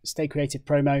Stay Creative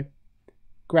promo.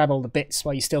 Grab all the bits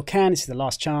while you still can. This is the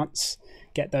last chance.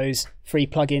 Get those free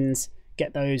plugins.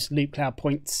 Get those Loop Cloud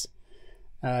points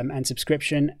and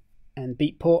subscription and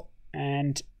Beatport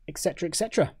and etc.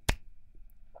 etc.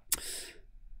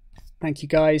 Thank you,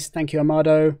 guys. Thank you,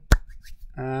 Amado.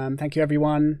 Thank you,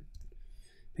 everyone.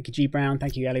 Thank you, G Brown.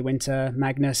 Thank you, Ellie Winter,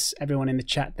 Magnus, everyone in the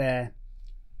chat there.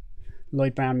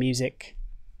 Lloyd Brown Music,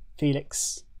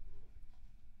 Felix,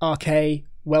 RK,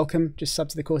 welcome. Just subbed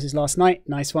to the courses last night.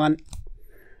 Nice one.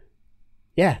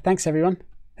 Yeah, thanks, everyone.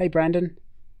 Hey, Brandon.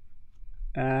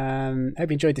 Hope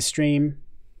you enjoyed the stream.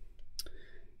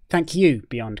 Thank you,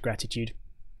 Beyond Gratitude.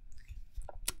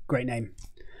 Great name.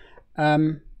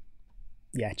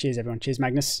 Yeah, cheers, everyone. Cheers,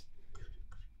 Magnus.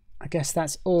 I guess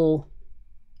that's all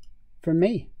from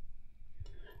me.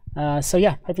 So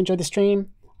yeah, hope you enjoyed the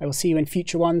stream. I will see you in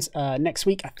future ones. Next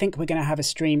week, I think we're going to have a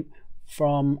stream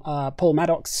from Paul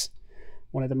Maddox,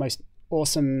 one of the most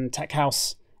awesome tech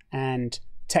house and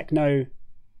techno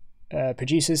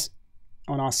producers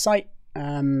on our site.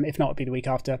 If not, it'll be the week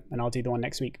after, and I'll do the one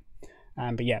next week.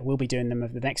 But yeah, we'll be doing them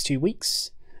over the next 2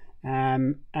 weeks.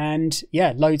 And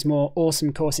yeah, loads more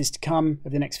awesome courses to come over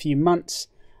the next few months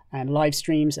and live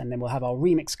streams, and then we'll have our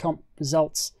remix comp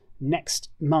results next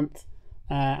month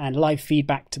and live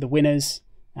feedback to the winners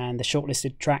and the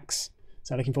shortlisted tracks.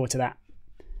 So looking forward to that.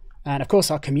 And of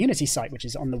course, our community site, which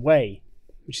is on the way,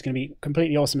 which is going to be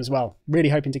completely awesome as well. Really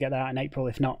hoping to get that out in April,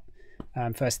 if not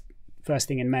first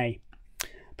thing in May.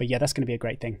 But yeah, that's going to be a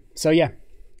great thing. So yeah,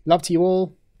 love to you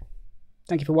all.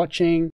 Thank you for watching.